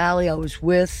said, Sally, I was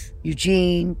with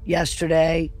Eugene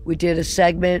yesterday. We did a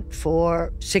segment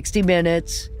for 60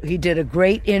 Minutes. He did a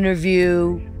great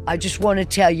interview. I just want to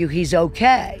tell you he's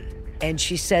okay. And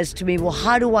she says to me, well,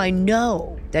 how do I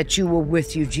know that you were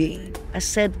with Eugene? I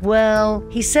said, well,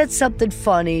 he said something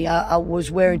funny. I was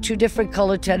wearing 2 different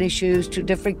color tennis shoes, 2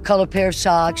 different color pair of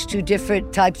socks, 2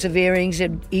 different types of earrings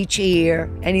in each ear.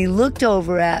 And he looked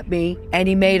over at me and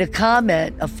he made a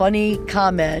comment, a funny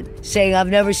comment, saying, I've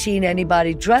never seen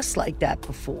anybody dressed like that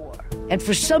before. And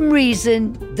for some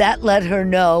reason, that let her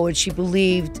know, and she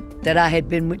believed that I had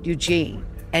been with Eugene.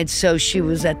 And so she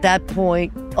was at that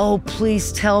point, oh,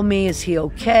 please tell me, is he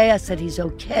okay? I said, he's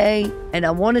okay. And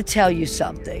I want to tell you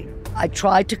something. I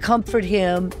tried to comfort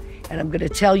him, and I'm going to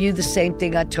tell you the same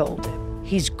thing I told him.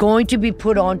 He's going to be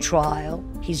put on trial.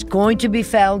 He's going to be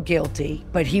found guilty,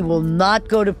 but he will not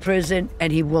go to prison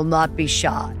and he will not be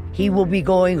shot. He will be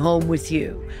going home with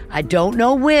you. I don't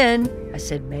know when. I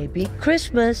said, maybe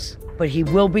Christmas. But he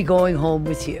will be going home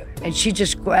with you. And she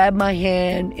just grabbed my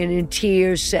hand and in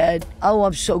tears said, oh,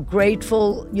 I'm so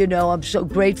grateful. I'm so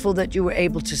grateful that you were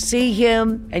able to see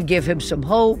him and give him some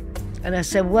hope. And I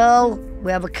said, well,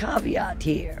 we have a caveat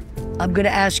here. I'm going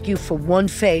to ask you for one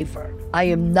favor. I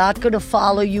am not going to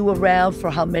follow you around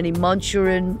for how many months you're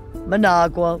in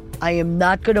Managua. I am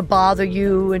not going to bother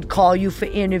you and call you for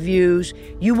interviews.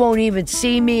 You won't even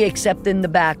see me except in the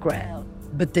background.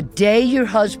 But the day your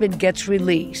husband gets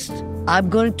released, I'm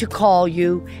going to call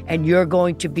you and you're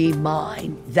going to be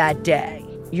mine that day.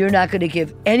 You're not going to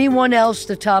give anyone else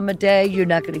the time of day. You're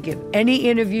not going to give any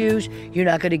interviews. You're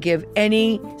not going to give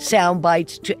any sound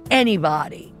bites to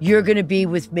anybody. You're going to be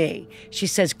with me. She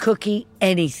says, Cookie,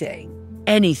 anything.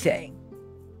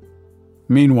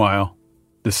 Meanwhile,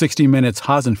 the 60 Minutes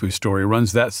Hasenfuss story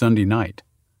runs that Sunday night.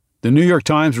 The New York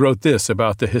Times wrote this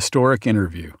about the historic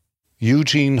interview.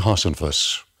 Eugene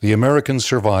Hasenfus, the American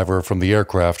survivor from the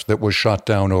aircraft that was shot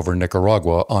down over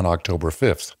Nicaragua on October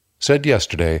 5th, said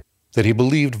yesterday that he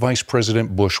believed Vice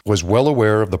President Bush was well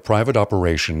aware of the private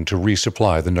operation to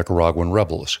resupply the Nicaraguan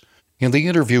rebels. In the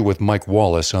interview with Mike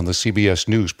Wallace on the CBS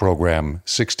News program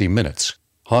 60 Minutes,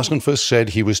 Hasenfus said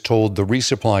he was told the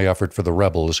resupply effort for the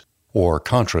rebels, or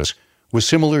Contras, was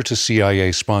similar to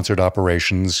CIA-sponsored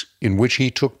operations in which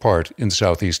he took part in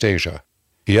Southeast Asia.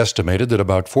 He estimated that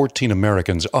about 14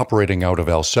 Americans operating out of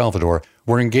El Salvador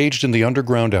were engaged in the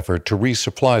underground effort to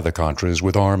resupply the Contras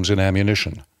with arms and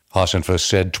ammunition. Hasenfus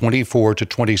said 24 to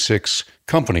 26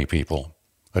 company people,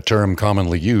 a term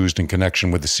commonly used in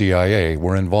connection with the CIA,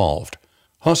 were involved.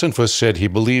 Hasenfus said he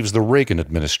believes the Reagan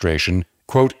administration,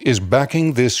 quote, is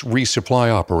backing this resupply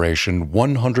operation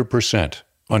 100%,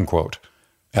 unquote.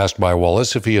 Asked by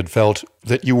Wallace if he had felt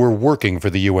that you were working for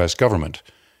the U.S. government,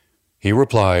 he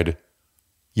replied,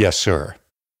 yes, sir.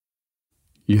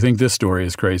 You think this story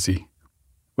is crazy?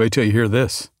 Wait till you hear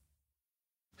this.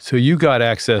 So you got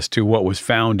access to what was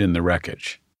found in the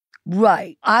wreckage.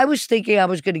 Right. I was thinking I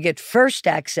was going to get first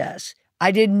access.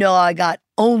 I didn't know I got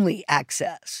only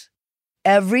access.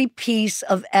 Every piece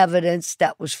of evidence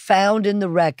that was found in the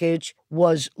wreckage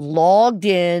was logged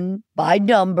in by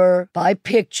number, by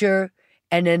picture,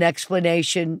 and an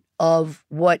explanation of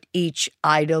what each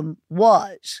item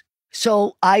was.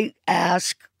 So I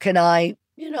asked, can I,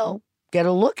 get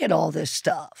a look at all this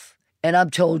stuff? And I'm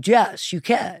told, yes, you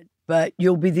can, but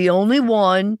you'll be the only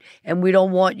one, and we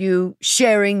don't want you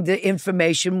sharing the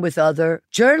information with other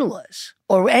journalists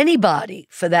or anybody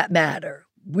for that matter.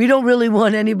 We don't really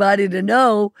want anybody to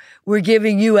know we're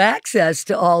giving you access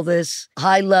to all this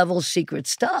high-level secret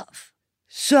stuff.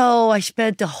 So I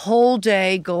spent the whole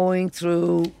day going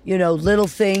through, little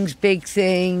things, big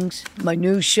things,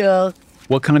 minutia.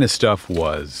 What kind of stuff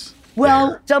was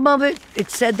Well, some of it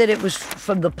said that it was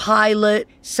from the pilot.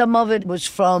 Some of it was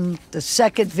from the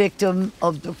second victim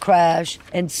of the crash.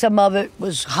 And some of it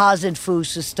was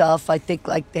Hasenfus' stuff. I think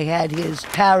like they had his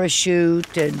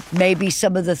parachute and maybe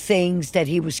some of the things that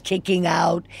he was kicking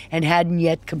out and hadn't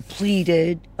yet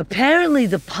completed. Apparently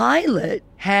the pilot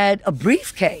had a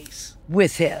briefcase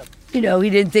with him. He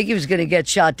didn't think he was going to get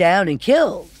shot down and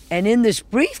killed. And in this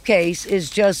briefcase is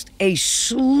just a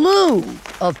slew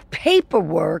of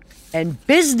paperwork and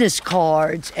business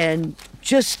cards and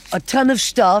just a ton of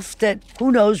stuff that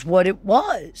who knows what it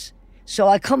was. So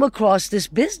I come across this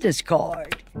business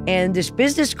card, and this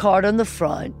business card on the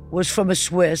front was from a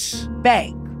Swiss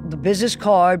bank. The business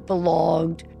card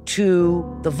belonged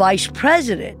to the vice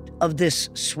president of this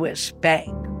Swiss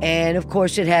bank. And of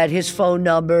course it had his phone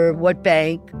number, what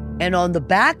bank, and on the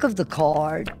back of the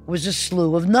card was a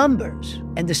slew of numbers.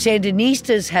 And the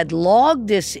Sandinistas had logged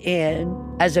this in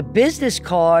as a business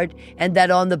card, and that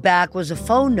on the back was a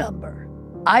phone number.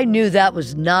 I knew that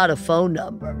was not a phone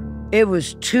number. It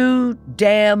was too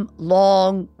damn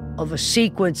long of a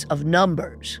sequence of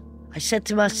numbers. I said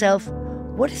to myself,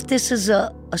 what if this is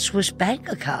a Swiss bank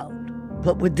account?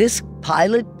 But would this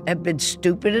pilot have been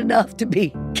stupid enough to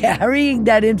be carrying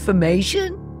that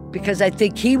information? Because I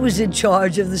think he was in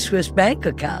charge of the Swiss bank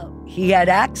account. He had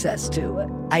access to it.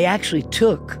 I actually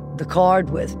took the card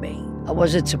with me. I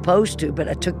wasn't supposed to, but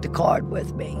I took the card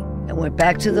with me and went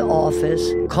back to the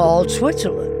office, called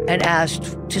Switzerland, and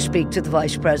asked to speak to the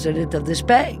vice president of this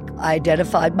bank. I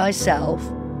identified myself.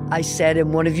 I said,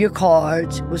 and one of your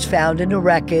cards was found in a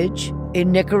wreckage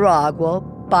in Nicaragua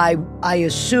by, I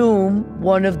assume,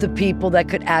 one of the people that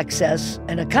could access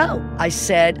an account. I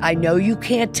said, I know you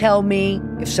can't tell me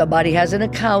if somebody has an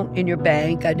account in your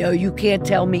bank. I know you can't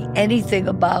tell me anything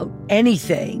about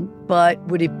anything, but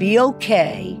would it be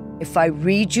okay if I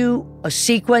read you a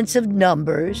sequence of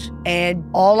numbers and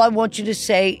all I want you to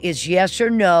say is yes or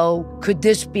no, could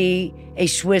this be a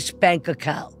Swiss bank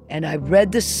account? And I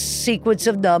read the sequence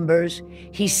of numbers.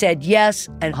 He said yes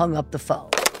and hung up the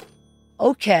phone.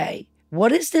 Okay.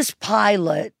 What is this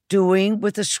pilot doing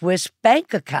with a Swiss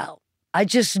bank account? I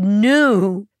just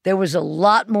knew there was a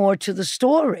lot more to the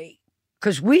story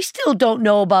because we still don't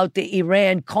know about the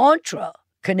Iran-Contra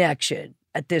connection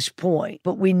at this point.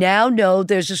 But we now know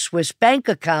there's a Swiss bank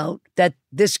account that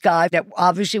this guy that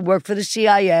obviously worked for the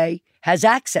CIA has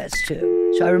access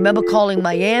to. So I remember calling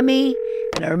Miami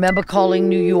and I remember calling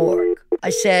New York. I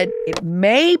said, it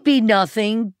may be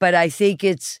nothing, but I think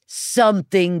it's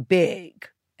something big.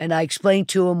 And I explained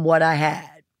to him what I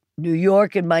had. New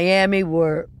York and Miami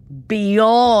were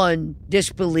beyond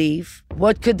disbelief.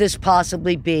 What could this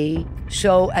possibly be?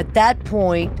 So at that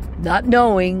point, not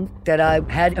knowing that I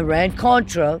had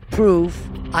Iran-Contra proof,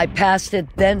 I passed it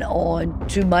then on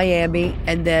to Miami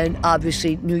and then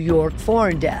obviously New York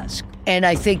Foreign Desk. And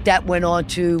I think that went on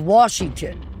to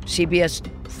Washington, CBS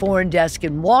Foreign Desk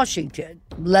in Washington.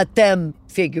 Let them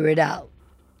figure it out.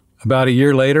 About a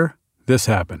year later, this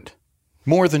happened.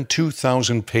 More than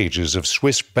 2,000 pages of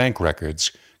Swiss bank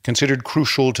records, considered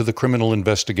crucial to the criminal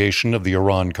investigation of the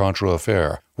Iran-Contra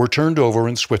affair, were turned over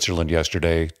in Switzerland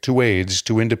yesterday to aides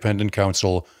to independent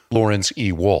counsel Lawrence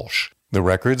E. Walsh. The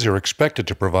records are expected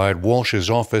to provide Walsh's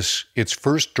office its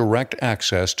first direct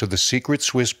access to the secret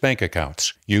Swiss bank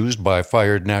accounts used by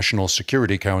fired National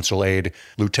Security Council aide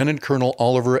Lieutenant Colonel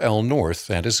Oliver L. North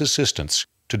and his assistants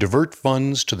to divert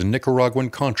funds to the Nicaraguan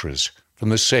Contras from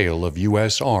the sale of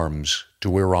U.S. arms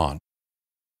to Iran.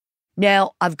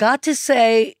 Now, I've got to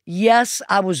say, yes,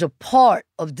 I was a part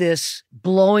of this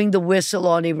blowing the whistle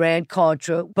on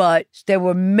Iran-Contra, but there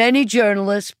were many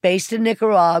journalists based in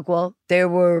Nicaragua. There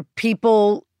were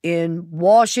people in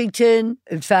Washington.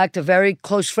 In fact, a very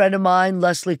close friend of mine,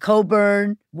 Leslie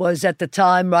Coburn, was at the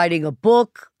time writing a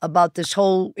book about this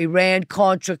whole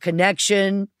Iran-Contra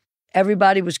connection.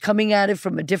 Everybody was coming at it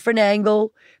from a different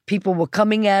angle. People were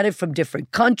coming at it from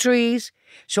different countries.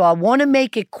 So I want to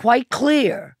make it quite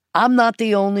clear, I'm not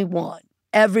the only one.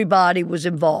 Everybody was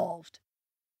involved.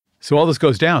 So all this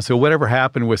goes down. So whatever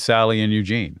happened with Sally and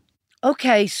Eugene?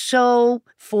 Okay, so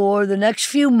for the next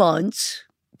few months,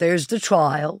 there's the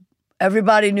trial.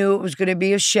 Everybody knew it was going to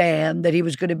be a sham, that he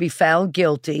was going to be found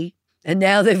guilty. And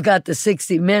now they've got the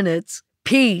 60 Minutes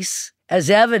piece as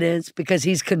evidence because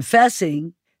he's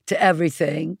confessing to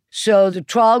everything. So the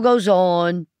trial goes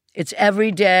on. It's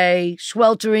every day,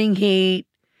 sweltering heat.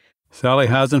 Sally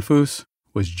Hasenfuss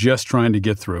was just trying to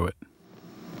get through it.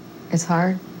 It's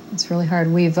hard. It's really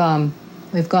hard. We've gone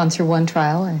through one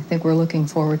trial. I think we're looking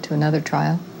forward to another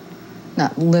trial.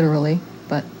 Not literally,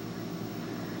 but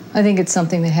I think it's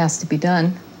something that has to be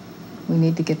done. We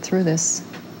need to get through this,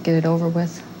 get it over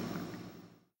with.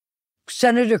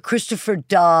 Senator Christopher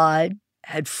Dodd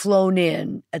had flown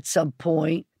in at some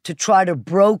point to try to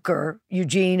broker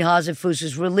Eugene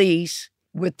Hasenfuss's release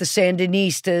with the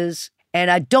Sandinistas. And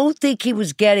I don't think he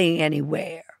was getting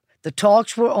anywhere. The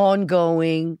talks were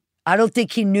ongoing. I don't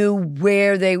think he knew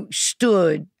where they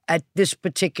stood at this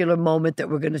particular moment that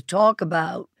we're going to talk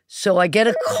about. So I get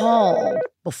a call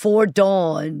before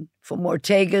dawn from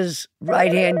Ortega's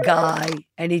right-hand guy,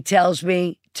 and he tells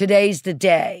me, today's the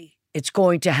day. It's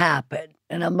going to happen.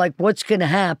 And I'm like, what's going to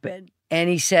happen? And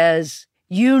he says,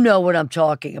 you know what I'm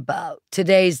talking about.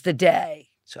 Today's the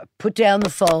day. So I put down the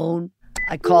phone.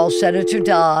 I call Senator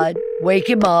Dodd, wake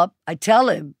him up. I tell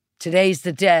him, today's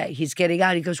the day. He's getting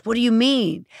out. He goes, what do you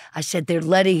mean? I said, they're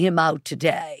letting him out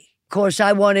today. Of course,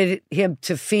 I wanted him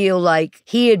to feel like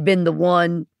he had been the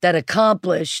one that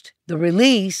accomplished the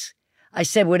release. I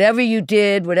said, whatever you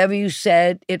did, whatever you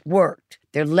said, it worked.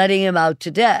 They're letting him out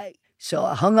today. So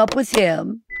I hung up with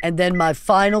him. And then my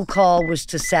final call was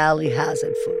to Sally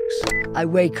Hasenfuss. I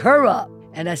wake her up.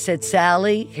 And I said,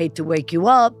 Sally, hate to wake you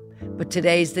up, but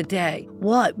today's the day.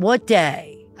 What? What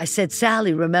day? I said,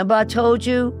 Sally, remember I told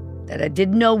you that I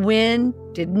didn't know when,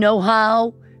 didn't know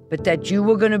how, but that you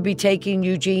were going to be taking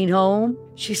Eugene home?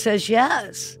 She says,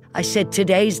 yes. I said,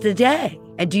 today's the day.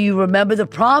 And do you remember the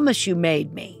promise you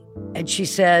made me? And she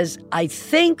says, I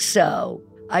think so.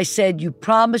 I said, you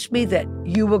promised me that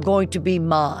you were going to be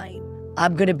mine.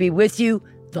 I'm going to be with you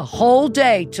the whole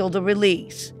day till the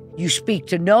release. You speak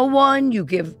to no one, you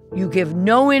give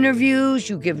no interviews,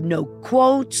 you give no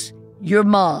quotes, you're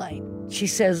mine. She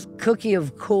says, Cookie,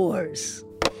 of course.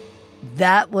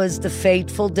 That was the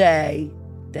fateful day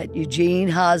that Eugene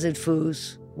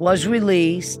Hasenfuss was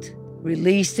released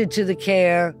into the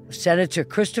care of Senator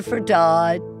Christopher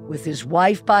Dodd with his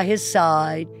wife by his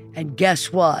side, and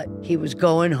guess what? He was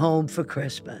going home for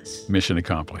Christmas. Mission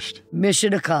accomplished.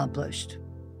 Mission accomplished.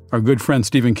 Our good friend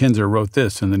Stephen Kinzer wrote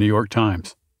this in the New York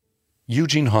Times.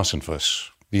 Eugene Hasenfuss,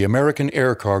 the American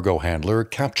air cargo handler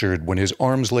captured when his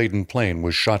arms-laden plane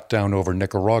was shot down over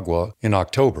Nicaragua in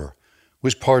October,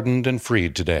 was pardoned and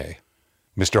freed today.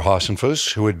 Mr.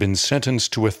 Hasenfuss, who had been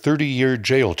sentenced to a 30-year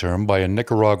jail term by a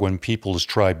Nicaraguan People's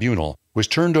Tribunal, was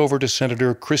turned over to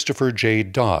Senator Christopher J.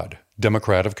 Dodd,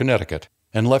 Democrat of Connecticut,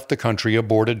 and left the country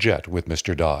aboard a jet with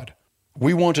Mr. Dodd.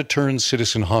 We want to turn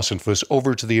Citizen Hasenfuss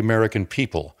over to the American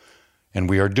people, and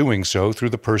we are doing so through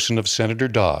the person of Senator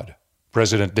Dodd,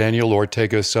 President Daniel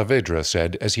Ortega Saavedra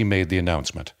said as he made the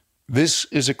announcement. This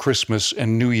is a Christmas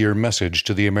and New Year message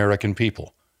to the American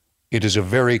people. It is a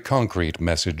very concrete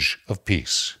message of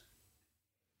peace.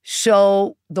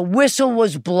 So the whistle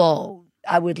was blown.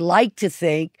 I would like to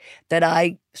think that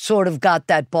I sort of got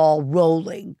that ball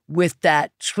rolling with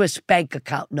that Swiss bank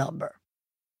account number.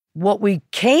 What we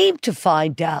came to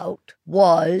find out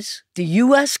was the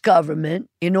U.S. government,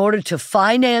 in order to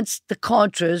finance the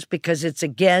Contras, because it's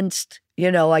against,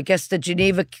 I guess the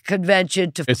Geneva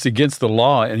Convention. It's against the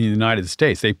law in the United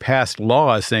States. They passed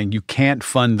laws saying you can't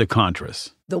fund the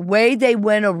Contras. The way they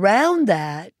went around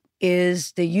that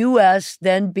is the U.S.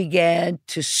 then began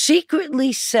to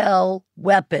secretly sell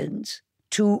weapons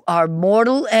to our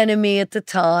mortal enemy at the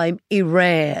time,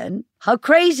 Iran. How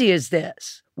crazy is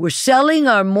this? We're selling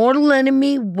our mortal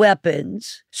enemy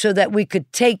weapons so that we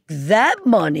could take that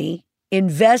money,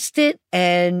 invest it,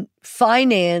 and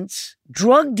finance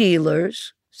drug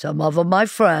dealers, some of them my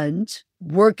friends,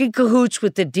 work in cahoots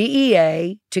with the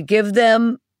DEA to give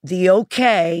them the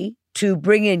okay to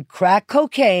bring in crack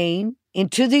cocaine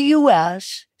into the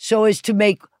U.S. so as to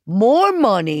make more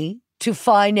money to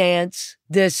finance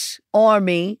this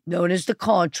army known as the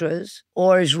Contras,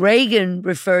 or as Reagan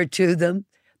referred to them,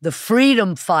 the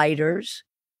freedom fighters.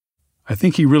 I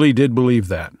think he really did believe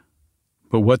that.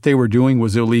 But what they were doing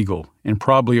was illegal and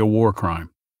probably a war crime.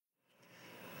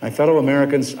 My fellow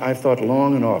Americans, I've thought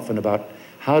long and often about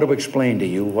how to explain to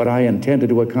you what I intended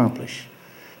to accomplish.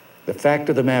 The fact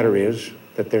of the matter is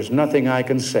that there's nothing I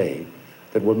can say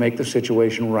that will make the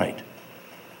situation right.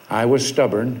 I was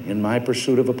stubborn in my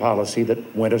pursuit of a policy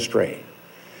that went astray.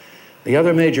 The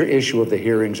other major issue of the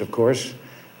hearings, of course,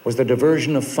 was the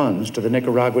diversion of funds to the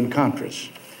Nicaraguan Contras.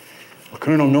 Well,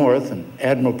 Colonel North and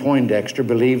Admiral Poindexter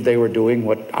believed they were doing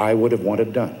what I would have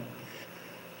wanted done.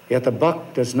 Yet the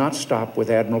buck does not stop with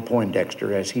Admiral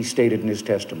Poindexter, as he stated in his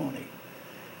testimony.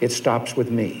 It stops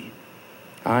with me.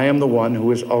 I am the one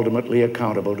who is ultimately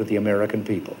accountable to the American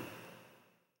people.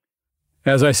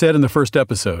 As I said in the first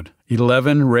episode,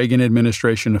 11 Reagan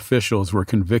administration officials were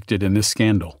convicted in this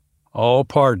scandal, all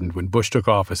pardoned when Bush took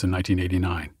office in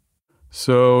 1989.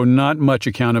 So not much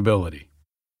accountability.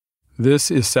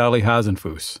 This is Sally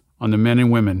Hasenfuss on the men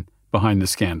and women behind the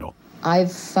scandal.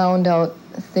 I've found out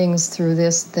things through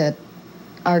this that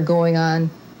are going on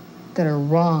that are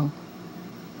wrong.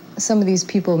 Some of these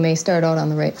people may start out on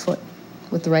the right foot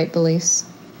with the right beliefs.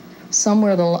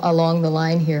 Somewhere along the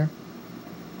line here,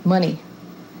 money,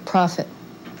 profit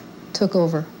took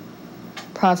over.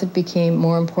 Profit became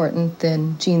more important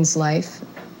than Gene's life,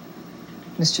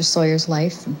 Mr. Sawyer's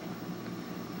life, and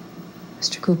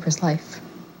Mr. Cooper's life.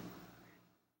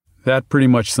 That pretty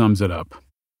much sums it up.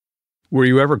 Were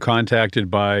you ever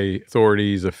contacted by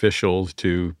authorities, officials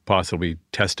to possibly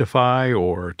testify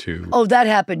or to... Oh, that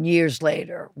happened years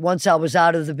later. Once I was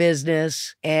out of the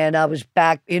business and I was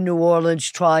back in New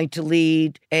Orleans trying to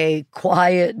lead a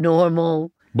quiet,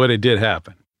 normal... But it did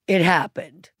happen. It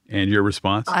happened. And your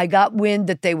response? I got wind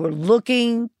that they were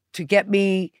looking to get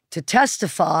me to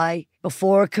testify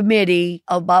before a committee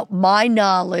about my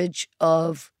knowledge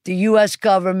of the U.S.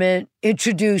 government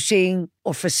introducing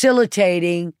or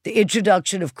facilitating the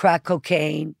introduction of crack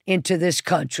cocaine into this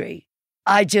country.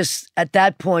 I just, at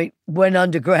that point, went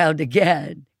underground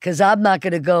again, because I'm not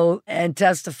going to go and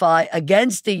testify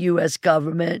against the U.S.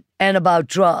 government and about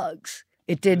drugs.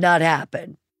 It did not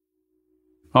happen.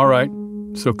 All right,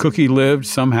 so Cookie lived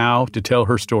somehow to tell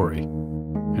her story.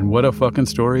 And what a fucking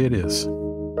story it is.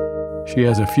 She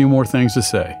has a few more things to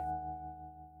say.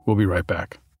 We'll be right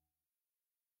back.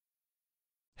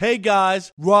 Hey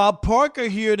guys, Rob Parker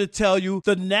here to tell you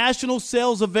the national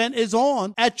sales event is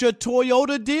on at your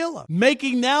Toyota dealer,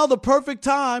 making now the perfect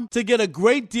time to get a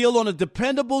great deal on a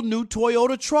dependable new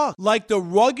Toyota truck like the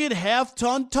rugged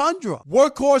half-ton Tundra.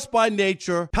 Workhorse by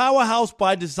nature, powerhouse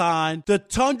by design, the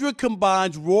Tundra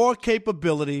combines raw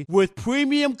capability with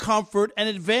premium comfort and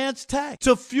advanced tech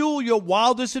to fuel your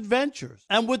wildest adventures.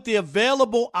 And with the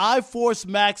available iForce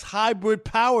Max hybrid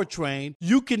powertrain,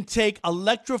 you can take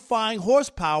electrifying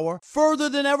horsepower further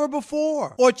than ever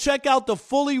before. Or check out the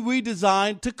fully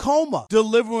redesigned Tacoma,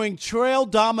 delivering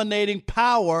trail-dominating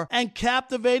power and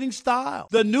captivating style.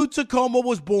 The new Tacoma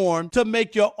was born to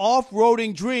make your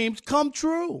off-roading dreams come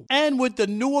true. And with the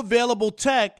new available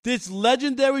tech, this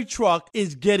legendary truck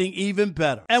is getting even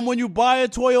better. And when you buy a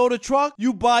Toyota truck,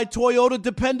 you buy Toyota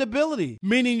dependability,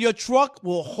 meaning your truck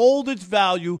will hold its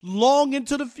value long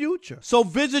into the future. So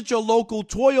visit your local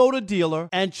Toyota dealer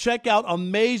and check out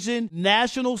amazing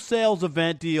national sales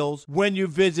event deals when you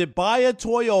visit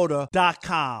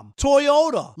buyatoyota.com.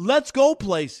 Toyota, let's go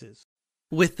places.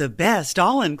 With the best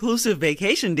all-inclusive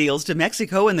vacation deals to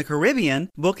Mexico and the Caribbean,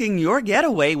 booking your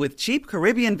getaway with Cheap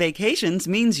Caribbean Vacations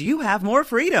means you have more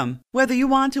freedom. Whether you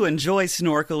want to enjoy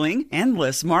snorkeling,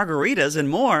 endless margaritas, and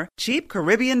more, Cheap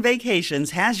Caribbean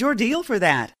Vacations has your deal for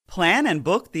that. Plan and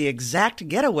book the exact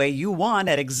getaway you want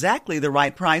at exactly the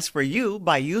right price for you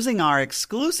by using our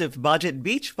exclusive budget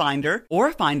beach finder,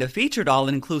 or find a featured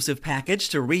all-inclusive package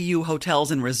to Riu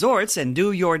Hotels and Resorts and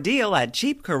do your deal at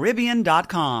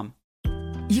cheapcaribbean.com.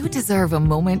 You deserve a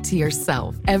moment to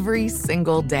yourself every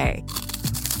single day.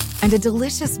 And a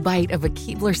delicious bite of a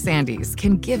Keebler Sandies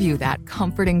can give you that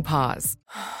comforting pause.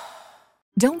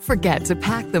 Don't forget to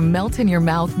pack the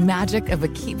melt-in-your-mouth magic of a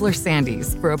Keebler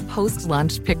Sandies for a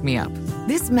post-lunch pick-me-up.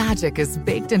 This magic is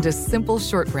baked into simple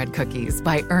shortbread cookies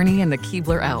by Ernie and the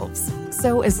Keebler Elves.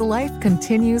 So as life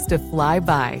continues to fly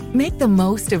by, make the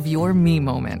most of your me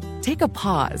moment. Take a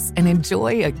pause and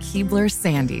enjoy a Keebler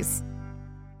Sandies.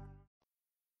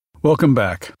 Welcome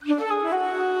back.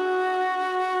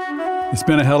 It's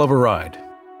been a hell of a ride.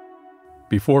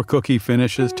 Before Cookie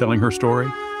finishes telling her story,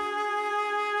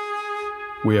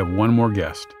 we have one more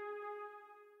guest.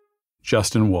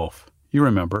 Justin Wolf. You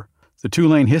remember, the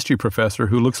Tulane history professor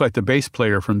who looks like the bass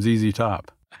player from ZZ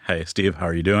Top. Hey, Steve, how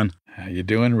are you doing? How you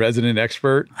doing? Resident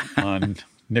expert on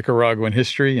Nicaraguan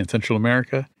history and Central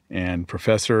America and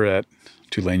professor at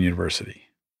Tulane University.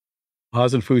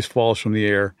 Hasenfuss falls from the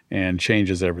air and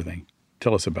changes everything.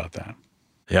 Tell us about that.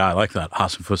 Yeah, I like that.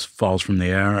 Hasenfuss falls from the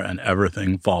air and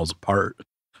everything falls apart.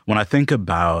 When I think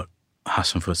about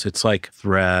Hasenfuss, it's like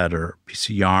thread or a piece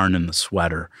of yarn in the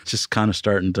sweater. It's just kind of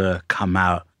starting to come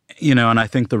out. You know, and I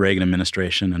think the Reagan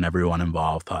administration and everyone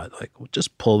involved thought, like, well,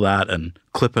 just pull that and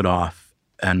clip it off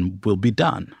and we'll be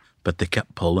done. But they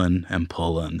kept pulling and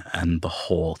pulling and the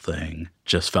whole thing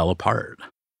just fell apart.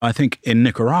 I think in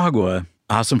Nicaragua,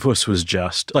 Hasenfuss was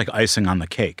just like icing on the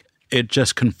cake. It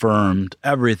just confirmed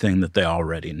everything that they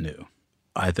already knew.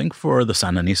 I think for the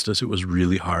Sandinistas, it was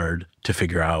really hard to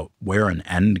figure out where an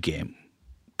end game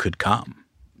could come.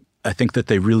 I think that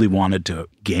they really wanted to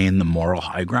gain the moral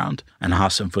high ground, and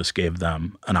Hasenfuss gave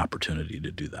them an opportunity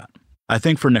to do that. I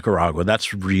think for Nicaragua,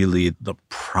 that's really the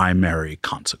primary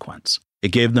consequence.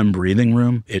 It gave them breathing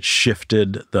room. It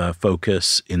shifted the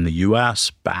focus in the U.S.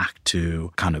 back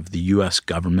to kind of the U.S.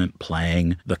 government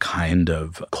playing the kind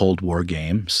of Cold War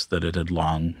games that it had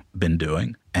long been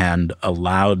doing, and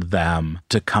allowed them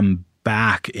to come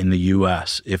back in the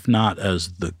U.S., if not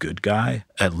as the good guy,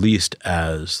 at least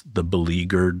as the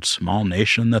beleaguered small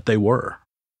nation that they were.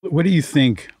 What do you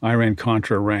think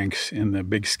Iran-Contra ranks in the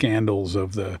big scandals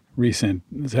of the recent,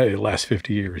 say, last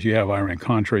 50 years? You have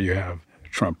Iran-Contra, you have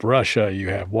Trump-Russia, you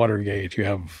have Watergate, you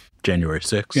have January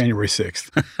 6th. January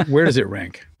 6th. Where does it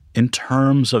rank? In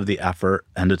terms of the effort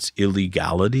and its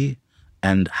illegality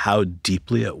and how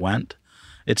deeply it went,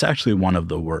 it's actually one of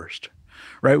the worst,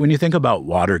 right? When you think about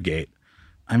Watergate,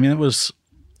 I mean, it was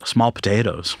small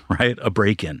potatoes, right? A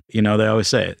break-in. You know, they always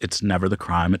say it's never the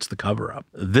crime, it's the cover-up.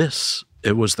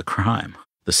 It was the crime.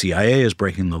 The CIA is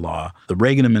breaking the law. The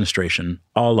Reagan administration,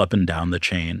 all up and down the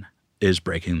chain, is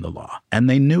breaking the law. And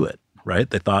they knew it. Right?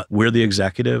 They thought, we're the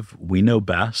executive, we know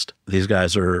best. These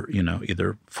guys are, you know,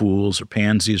 either fools or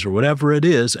pansies or whatever it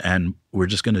is, and we're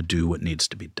just going to do what needs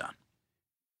to be done.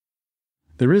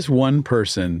 There is one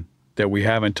person that we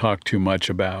haven't talked too much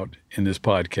about in this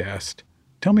podcast.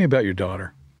 Tell me about your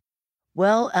daughter.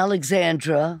 Well,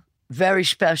 Alexandra, very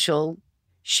special.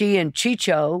 She and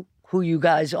Chicho, who you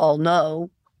guys all know,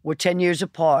 were 10 years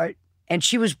apart, and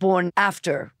she was born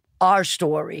after our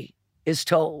story is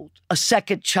told. A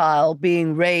second child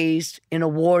being raised in a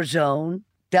war zone,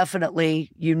 definitely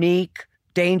unique,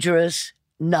 dangerous,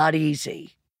 not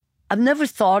easy. I've never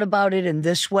thought about it in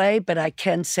this way, but I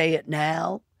can say it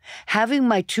now. Having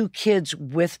my two kids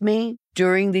with me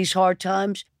during these hard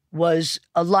times was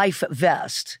a life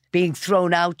vest being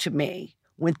thrown out to me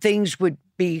when things would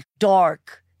be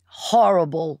dark,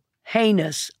 horrible,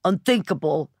 heinous,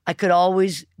 unthinkable. I could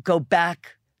always go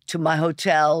back to my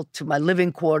hotel, to my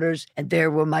living quarters, and there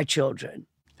were my children.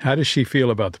 How does she feel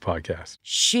about the podcast?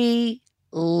 She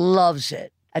loves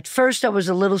it. At first, I was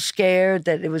a little scared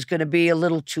that it was going to be a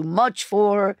little too much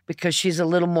for her because she's a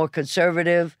little more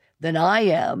conservative than I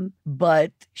am,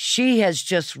 but she has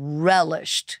just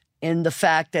relished in the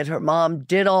fact that her mom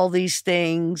did all these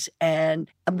things,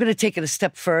 and I'm going to take it a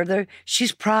step further.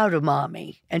 She's proud of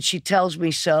mommy, and she tells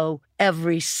me so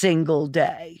every single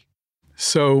day.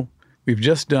 So, we've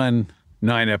just done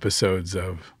 9 episodes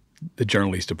of the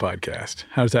Journalista podcast.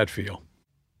 How does that feel?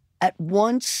 At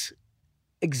once,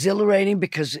 exhilarating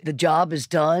because the job is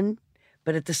done,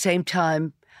 but at the same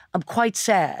time, I'm quite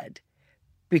sad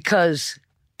because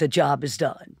the job is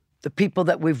done. the people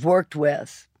that we've worked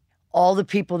with, all the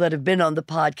people that have been on the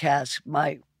podcast,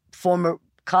 my former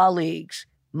colleagues,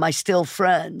 my still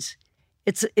friends.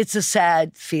 It's a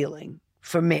sad feeling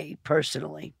for me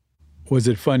personally. Was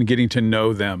it fun getting to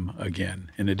know them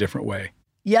again in a different way?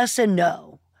 Yes and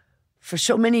no. For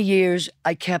so many years,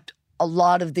 I kept a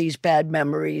lot of these bad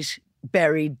memories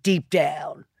buried deep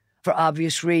down for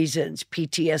obvious reasons,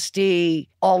 PTSD,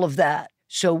 all of that.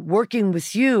 So working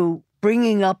with you,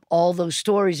 bringing up all those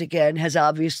stories again has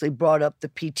obviously brought up the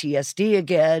PTSD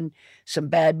again, some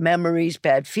bad memories,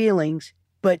 bad feelings.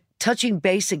 But touching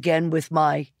base again with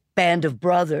my band of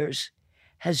brothers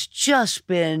has just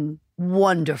been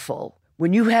wonderful.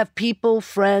 When you have people,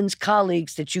 friends,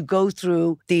 colleagues that you go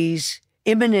through these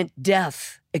imminent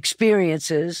death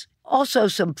experiences, also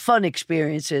some fun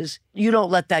experiences, you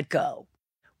don't let that go.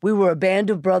 We were a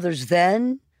band of brothers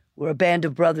then, we're a band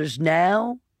of brothers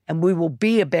now, and we will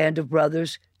be a band of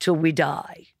brothers till we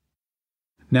die.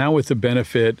 Now with the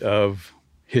benefit of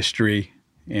history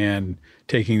and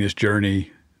taking this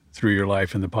journey through your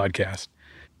life in the podcast,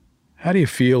 how do you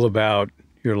feel about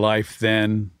your life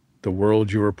then, the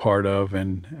world you were part of,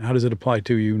 and how does it apply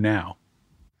to you now?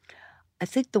 I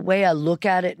think the way I look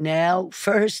at it now,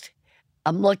 first,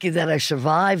 I'm lucky that I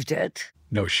survived it.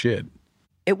 No shit.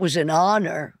 It was an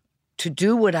honor to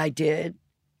do what I did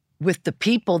with the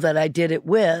people that I did it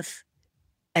with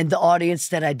and the audience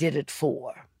that I did it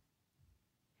for.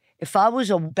 If I was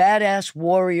a badass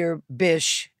warrior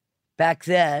bish back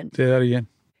then. Say that again.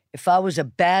 If I was a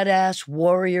badass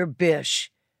warrior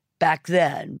bish back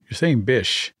then. You're saying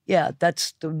bish. Yeah,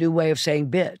 that's the new way of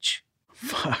saying bitch.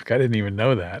 Fuck, I didn't even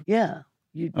know that. Yeah.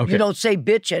 You don't say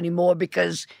bitch anymore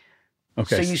because...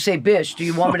 Okay. So you say bitch. Do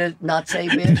you want me to not say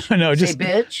bitch? No, say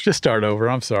bitch? Just start over.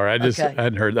 I'm sorry. I Okay.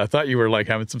 hadn't heard. I thought you were like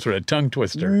having some sort of tongue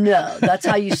twister. No, that's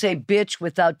how you say bitch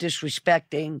without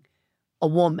disrespecting a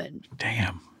woman.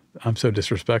 Damn. I'm so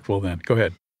disrespectful then. Go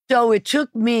ahead. So it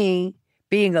took me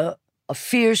being a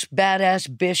fierce,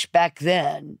 badass bish back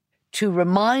then to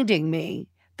reminding me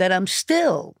that I'm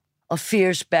still a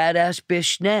fierce, badass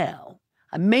bish now.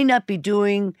 I may not be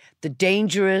doing the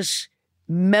dangerous,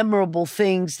 memorable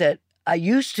things that I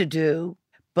used to do,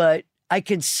 but I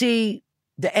can see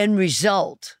the end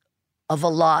result of a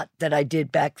lot that I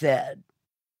did back then.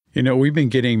 You know, we've been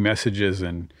getting messages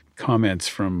and comments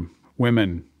from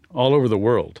women all over the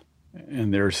world,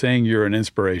 and they're saying you're an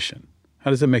inspiration. How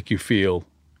does that make you feel,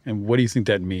 and what do you think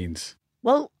that means?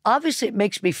 Well, obviously it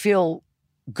makes me feel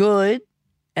good,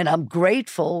 and I'm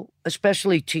grateful,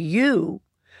 especially to you,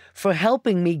 for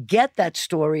helping me get that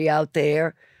story out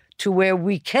there to where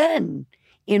we can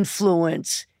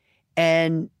influence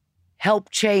and help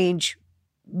change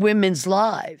women's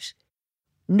lives.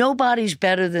 Nobody's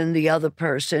better than the other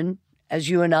person, as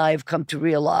you and I have come to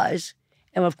realize.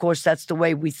 And of course, that's the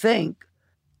way we think.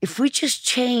 If we just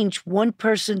change one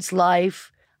person's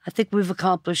life, I think we've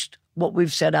accomplished what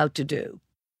we've set out to do.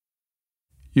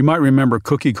 You might remember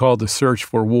Cookie called the search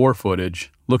for war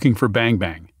footage looking for Bang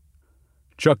Bang.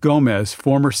 Chuck Gomez,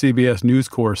 former CBS News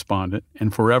correspondent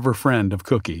and forever friend of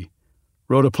Cookie,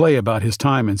 wrote a play about his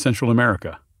time in Central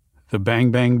America, The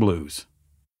Bang Bang Blues.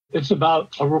 It's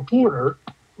about a reporter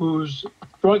who's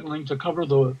struggling to cover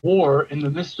the war in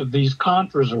the midst of these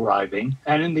Contras arriving,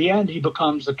 and in the end he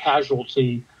becomes a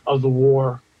casualty of the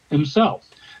war himself.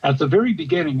 At the very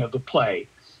beginning of the play,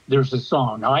 there's a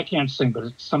song. Now, I can't sing, but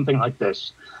it's something like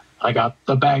this. I got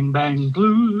the bang bang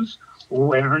blues,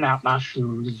 wearing out my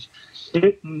shoes,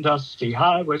 hitting dusty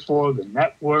highways for the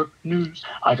network news.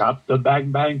 I got the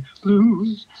bang bang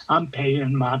blues, I'm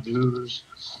paying my dues,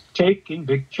 taking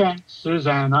big chances,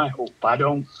 and I hope I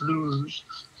don't lose.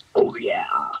 Oh, yeah.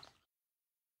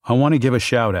 I want to give a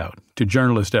shout out to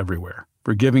journalists everywhere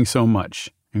for giving so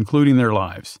much, including their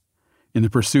lives, in the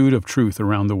pursuit of truth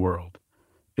around the world.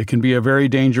 It can be a very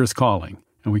dangerous calling,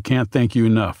 and we can't thank you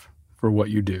enough for what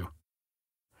you do.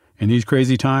 In these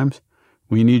crazy times,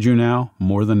 we need you now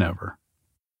more than ever.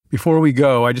 Before we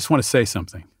go, I just want to say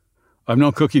something. I've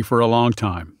known Cookie for a long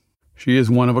time. She is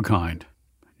one of a kind.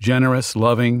 Generous,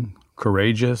 loving,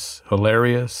 courageous,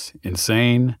 hilarious,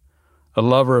 insane, a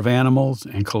lover of animals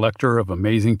and collector of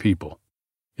amazing people.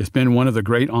 It's been one of the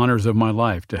great honors of my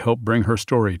life to help bring her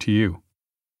story to you.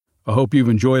 I hope you've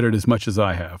enjoyed it as much as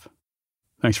I have.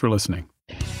 Thanks for listening.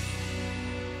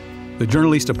 The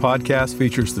Journalista podcast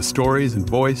features the stories and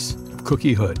voice of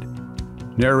Cookie Hood,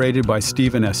 narrated by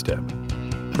Stephen Estep,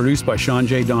 produced by Sean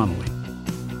J. Donnelly,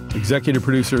 executive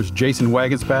producers Jason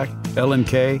Wagensback, Ellen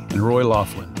Kay, and Roy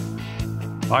Laughlin,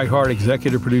 iHeart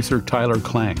executive producer Tyler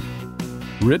Klang,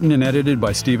 written and edited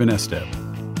by Stephen Estep,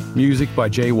 music by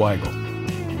Jay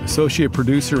Weigel, associate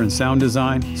producer and sound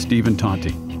design Stephen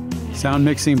Tonti, Sound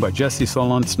mixing by Jesse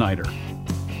Solon Snyder.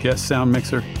 Guest sound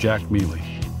mixer, Jack Mealy.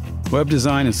 Web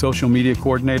design and social media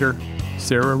coordinator,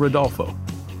 Sarah Rodolfo.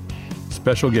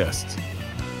 Special guests,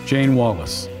 Jane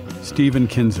Wallace, Stephen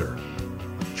Kinzer,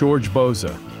 George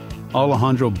Boza,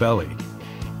 Alejandro Belli,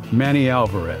 Manny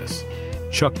Alvarez,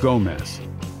 Chuck Gomez,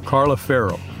 Carla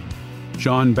Farrell,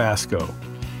 John Basco,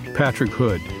 Patrick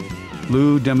Hood,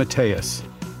 Lou DeMatteis,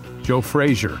 Joe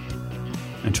Frazier,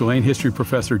 and Tulane history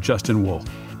professor Justin Wolf.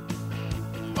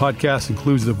 Podcast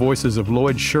includes the voices of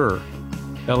Lloyd Scherr,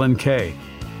 Ellen Kay,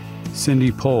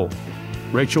 Cindy Pohl,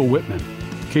 Rachel Whitman,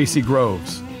 Casey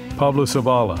Groves, Pablo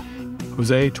Zavala,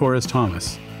 Jose Torres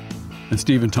Thomas, and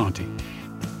Stephen Tonti.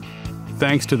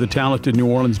 Thanks to the talented New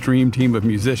Orleans Dream Team of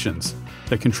musicians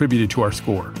that contributed to our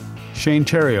score. Shane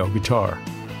Theriault, guitar.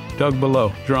 Doug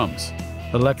Below, drums.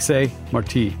 Alexei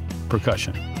Marti,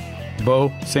 percussion.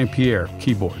 Beau St. Pierre,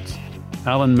 keyboards.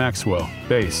 Alan Maxwell,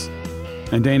 bass.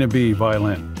 And Dana B.,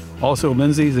 violin. Also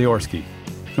Lindsay Zaorski,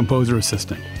 composer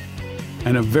assistant.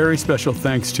 And a very special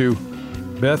thanks to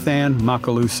Beth Ann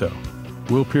Macaluso,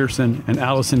 Will Pearson, and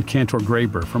Allison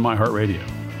Cantor-Graber from iHeartRadio.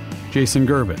 Jason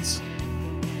Gervitz,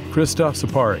 Christoph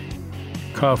Sapari,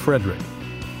 Kyle Frederick,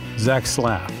 Zach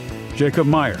Slaff, Jacob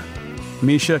Meyer,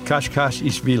 Misha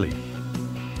Kashkash-Ishvili.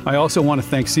 I also want to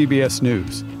thank CBS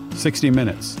News, 60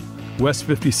 Minutes, West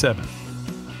 57,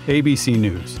 ABC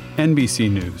News,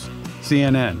 NBC News,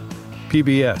 CNN,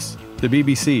 PBS, the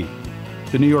BBC,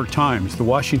 the New York Times, the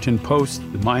Washington Post,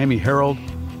 the Miami Herald,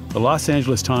 the Los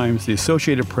Angeles Times, the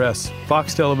Associated Press,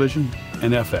 Fox Television,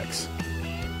 and FX.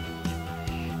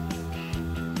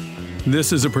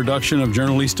 This is a production of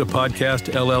Journalista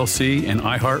Podcast, LLC, and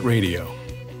iHeartRadio.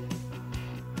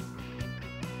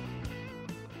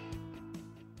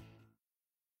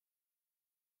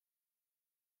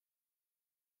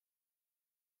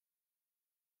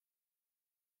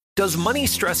 Does money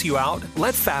stress you out?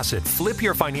 Let Facet flip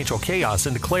your financial chaos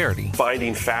into clarity.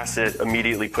 Finding Facet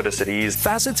immediately put us at ease.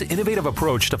 Facet's innovative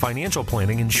approach to financial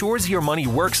planning ensures your money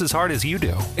works as hard as you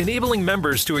do, enabling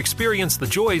members to experience the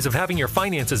joys of having your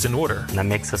finances in order. That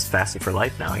makes us Facet for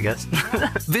life now, I guess.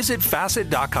 Visit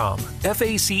Facet.com,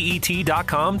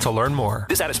 FACET.com to learn more.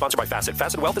 This ad is sponsored by Facet.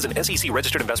 Facet Wealth is an SEC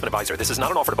registered investment advisor. This is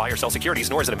not an offer to buy or sell securities,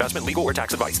 nor is it investment, legal, or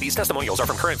tax advice. These testimonials are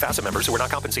from current Facet members who are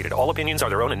not compensated. All opinions are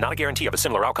their own and not a guarantee of a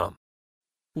similar outcome.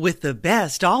 With the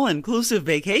best all-inclusive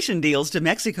vacation deals to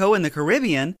Mexico and the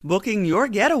Caribbean, booking your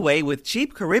getaway with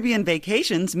Cheap Caribbean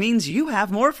Vacations means you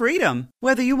have more freedom.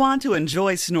 Whether you want to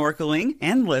enjoy snorkeling,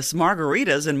 endless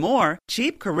margaritas, and more,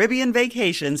 Cheap Caribbean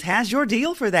Vacations has your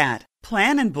deal for that.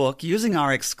 Plan and book using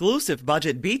our exclusive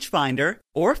budget beach finder,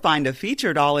 or find a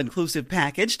featured all-inclusive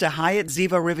package to Hyatt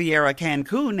Ziva Riviera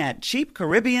Cancun at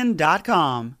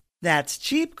cheapcaribbean.com. That's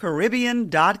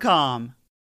cheapcaribbean.com.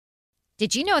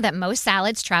 Did you know that most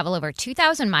salads travel over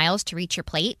 2,000 miles to reach your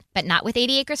plate? But not with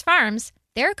 80 Acres Farms.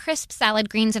 Their crisp salad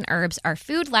greens and herbs are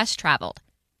food less traveled,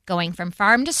 going from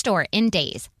farm to store in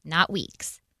days, not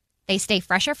weeks. They stay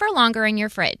fresher for longer in your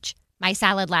fridge. My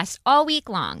salad lasts all week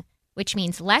long, which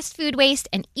means less food waste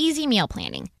and easy meal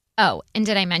planning. Oh, and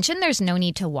did I mention there's no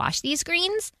need to wash these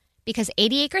greens? Because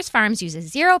 80 Acres Farms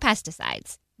uses 0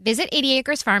 pesticides. Visit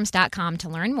 80acresfarms.com to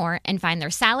learn more and find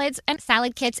their salads and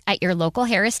salad kits at your local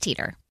Harris Teeter.